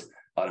fall out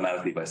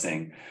automatically by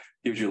saying,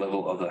 here's your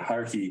level of the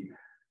hierarchy,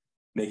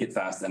 make it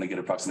fast and a good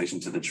approximation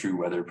to the true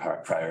weather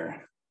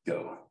prior,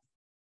 go,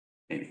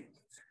 maybe.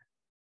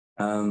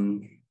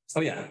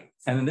 Oh yeah,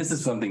 and then this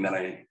is something that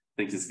I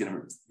think is going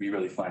to be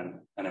really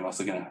fun, and I'm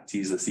also going to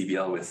tease the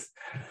CBL with.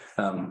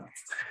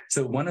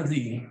 So one of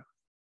the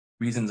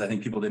reasons I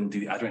think people didn't do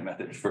the adjoint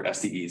method for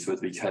SDEs was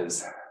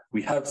because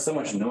we have so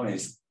much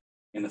noise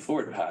in the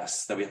forward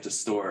pass that we have to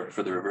store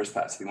for the reverse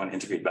pass if we want to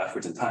integrate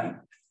backwards in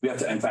time. We have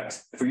to, in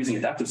fact, if we're using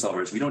adaptive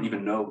solvers, we don't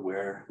even know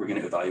where we're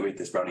going to evaluate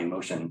this Brownian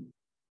motion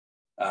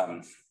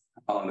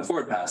along the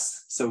forward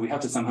pass. So we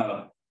have to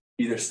somehow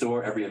either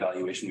store every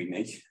evaluation we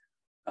make,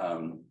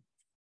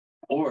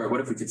 or what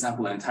if we could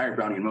sample an entire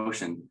Brownian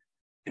motion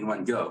in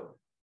one go?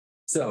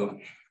 So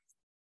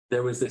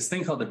there was this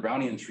thing called the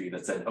Brownian tree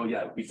that said, oh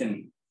yeah, we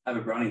can have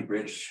a Brownian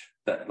bridge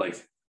that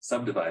like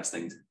subdivides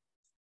things.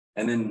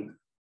 And then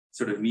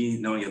sort of me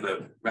knowing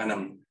about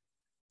random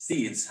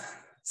seeds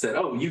said,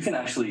 oh, you can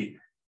actually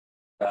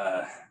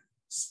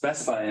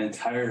specify an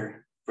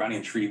entire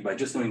Brownian tree by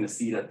just knowing the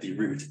seed at the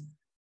root.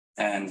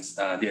 And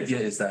the idea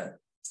is that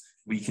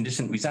we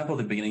sample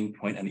the beginning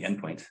point and the end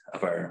point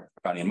of our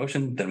Brownian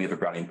motion, then we have a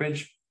Brownian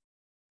bridge.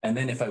 And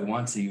then if I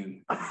want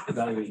to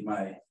evaluate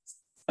my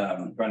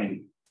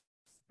Brownian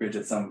bridge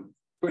at some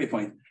query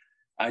point,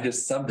 I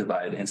just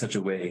subdivide in such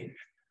a way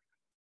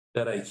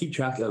that I keep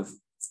track of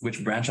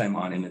which branch I'm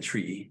on in the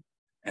tree,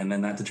 and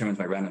then that determines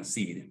my random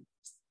seed.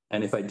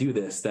 And if I do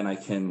this, then I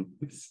can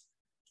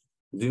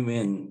zoom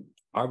in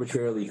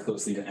arbitrarily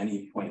closely to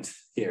any point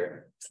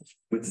here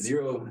with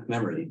zero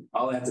memory.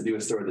 All I have to do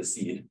is store the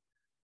seed.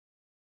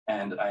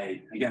 And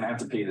I have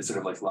to pay the sort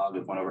of like log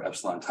of 1 over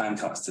epsilon time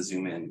cost to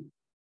zoom in.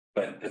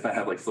 But if I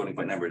have like floating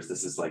point numbers,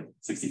 this is like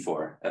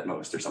 64 at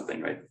most or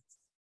something, right?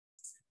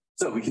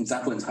 So we can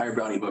sample entire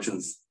Brownian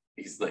motions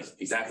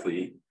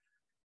exactly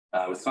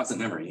with constant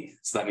memory.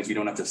 So that means we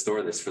don't have to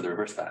store this for the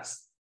reverse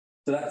pass.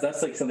 So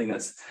that's like something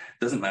that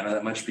doesn't matter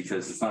that much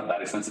because it's not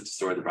that expensive to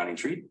store the Brownian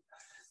tree.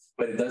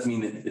 But it does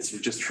mean that it's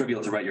just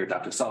trivial to write your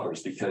adaptive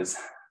solvers because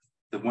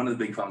one of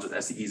the big problems with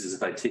SDEs is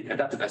if I take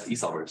adaptive SDE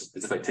solvers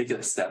is if I take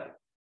a step,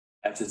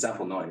 I have to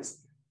sample noise.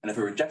 And if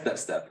I reject that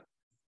step,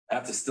 I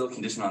have to still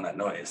condition on that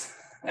noise.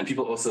 And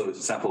people also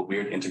sample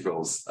weird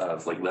integrals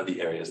of like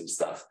Levy areas and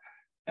stuff.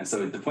 And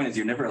so the point is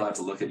you're never allowed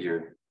to look at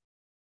your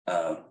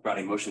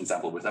Brownian motion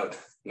sample without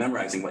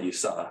memorizing what you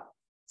saw.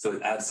 So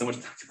it adds so much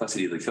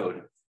complexity to the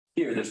code.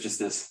 Here, there's just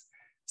this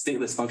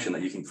stateless function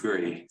that you can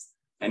query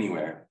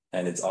anywhere,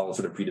 and it's all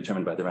sort of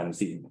predetermined by the random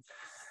seed.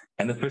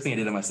 And the first thing I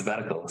did on my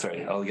sabbatical,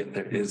 sorry, I'll get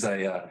there, is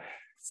I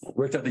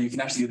worked out that you can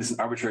actually do this in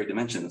arbitrary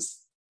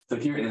dimensions. So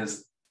here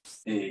is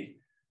a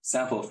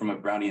sample from a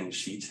Brownian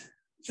sheet,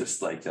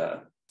 just like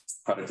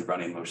product of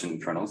Brownian motion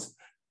kernels.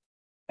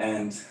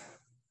 And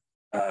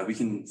we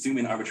can zoom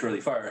in arbitrarily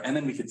far, and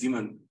then we could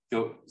zoom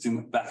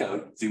back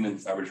out, zoom in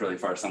arbitrarily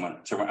far somewhere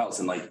else.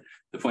 And like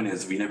the point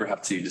is, we never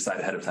have to decide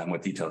ahead of time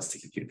what details to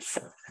compute.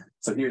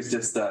 So here's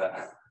just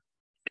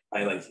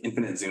I like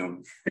infinite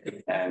zoom,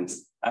 and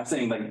I'm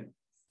saying like,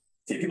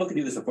 see, people could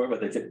do this before,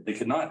 but they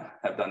could not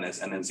have done this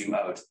and then zoom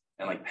out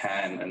and like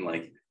pan and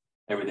like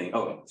everything.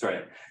 Oh,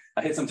 sorry,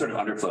 I hit some sort of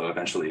underflow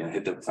eventually and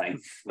hit the Planck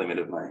limit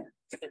of my.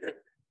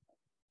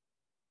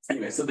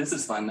 Anyway, so this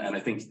is fun, and I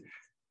think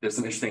there's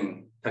some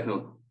interesting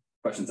technical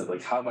questions of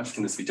like how much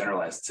can this be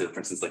generalized to, for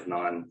instance, like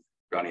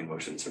non-Brownian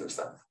motion sort of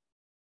stuff.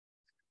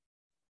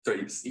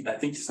 Sorry, I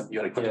think you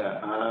had a question.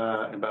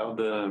 Yeah, about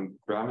the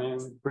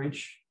Brownian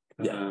bridge.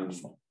 Yeah.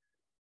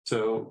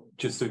 So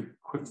just a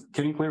quick,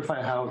 can you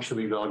clarify how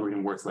actually the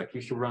algorithm works? Like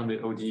if you run the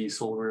ODE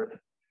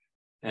solver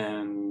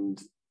and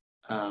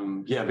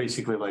yeah,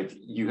 basically like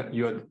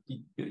you're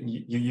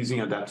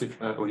using adaptive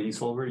ODE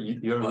solver, you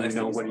don't really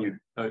know when you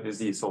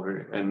SDE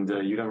solver, and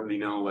you don't really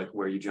know like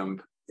where you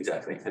jump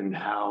Exactly. and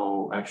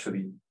how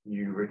actually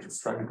you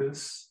reconstruct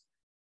this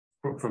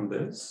from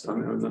this.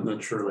 I'm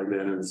not sure like that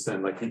I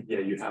understand. Like yeah,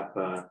 you have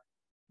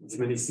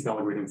deterministic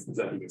algorithms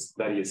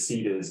that your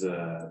seed is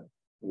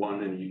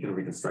one and you can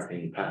reconstruct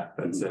any path,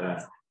 but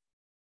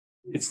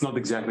it's not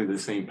exactly the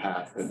same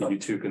path that you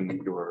took in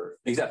your.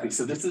 Exactly.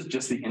 So this is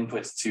just the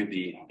inputs to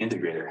the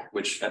integrator,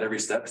 which at every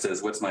step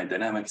says what's my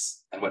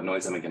dynamics and what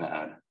noise am I going to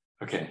add.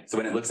 Okay. So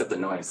when it looks at the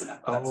noise,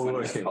 that's when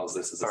it calls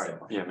this as a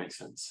sample. Yeah, makes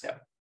sense. Yeah,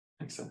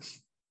 makes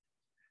sense.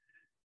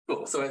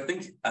 Cool. So I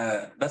think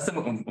that's the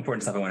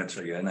important stuff I wanted to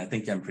show you, and I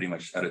think I'm pretty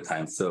much out of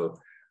time. So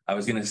I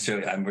was going to show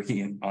you, I'm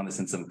working on this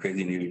in some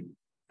crazy new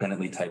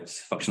independently typed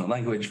functional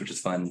language, which is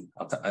fun,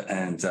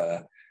 and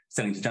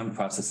setting to jump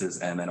processes,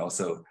 and then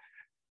also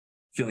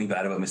feeling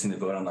bad about missing the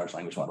boat on large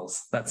language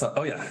models. That's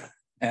oh yeah,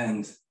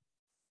 and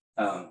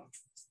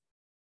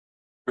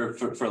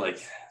for like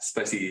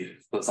spicy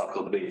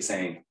philosophical debate,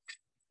 saying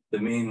the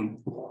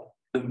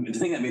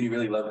thing that made me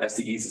really love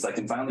SDEs is I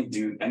can finally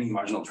do any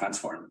marginal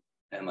transform,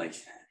 and like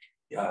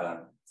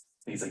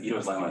he's like,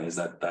 Ito's lemma is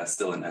that that's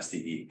still an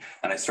SDE.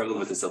 And I struggled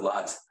with this a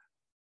lot.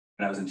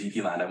 When I was in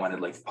GP land, I wanted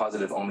like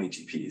positive only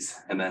GPs.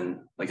 And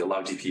then like a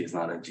log GP is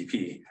not a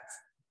GP.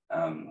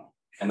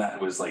 And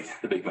that was like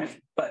the big win.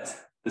 But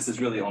this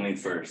is really only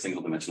for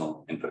single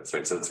dimensional inputs,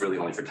 right? So it's really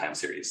only for time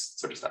series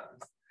sort of stuff.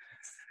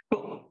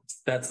 Cool.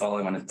 That's all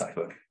I wanted to talk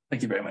about.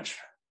 Thank you very much.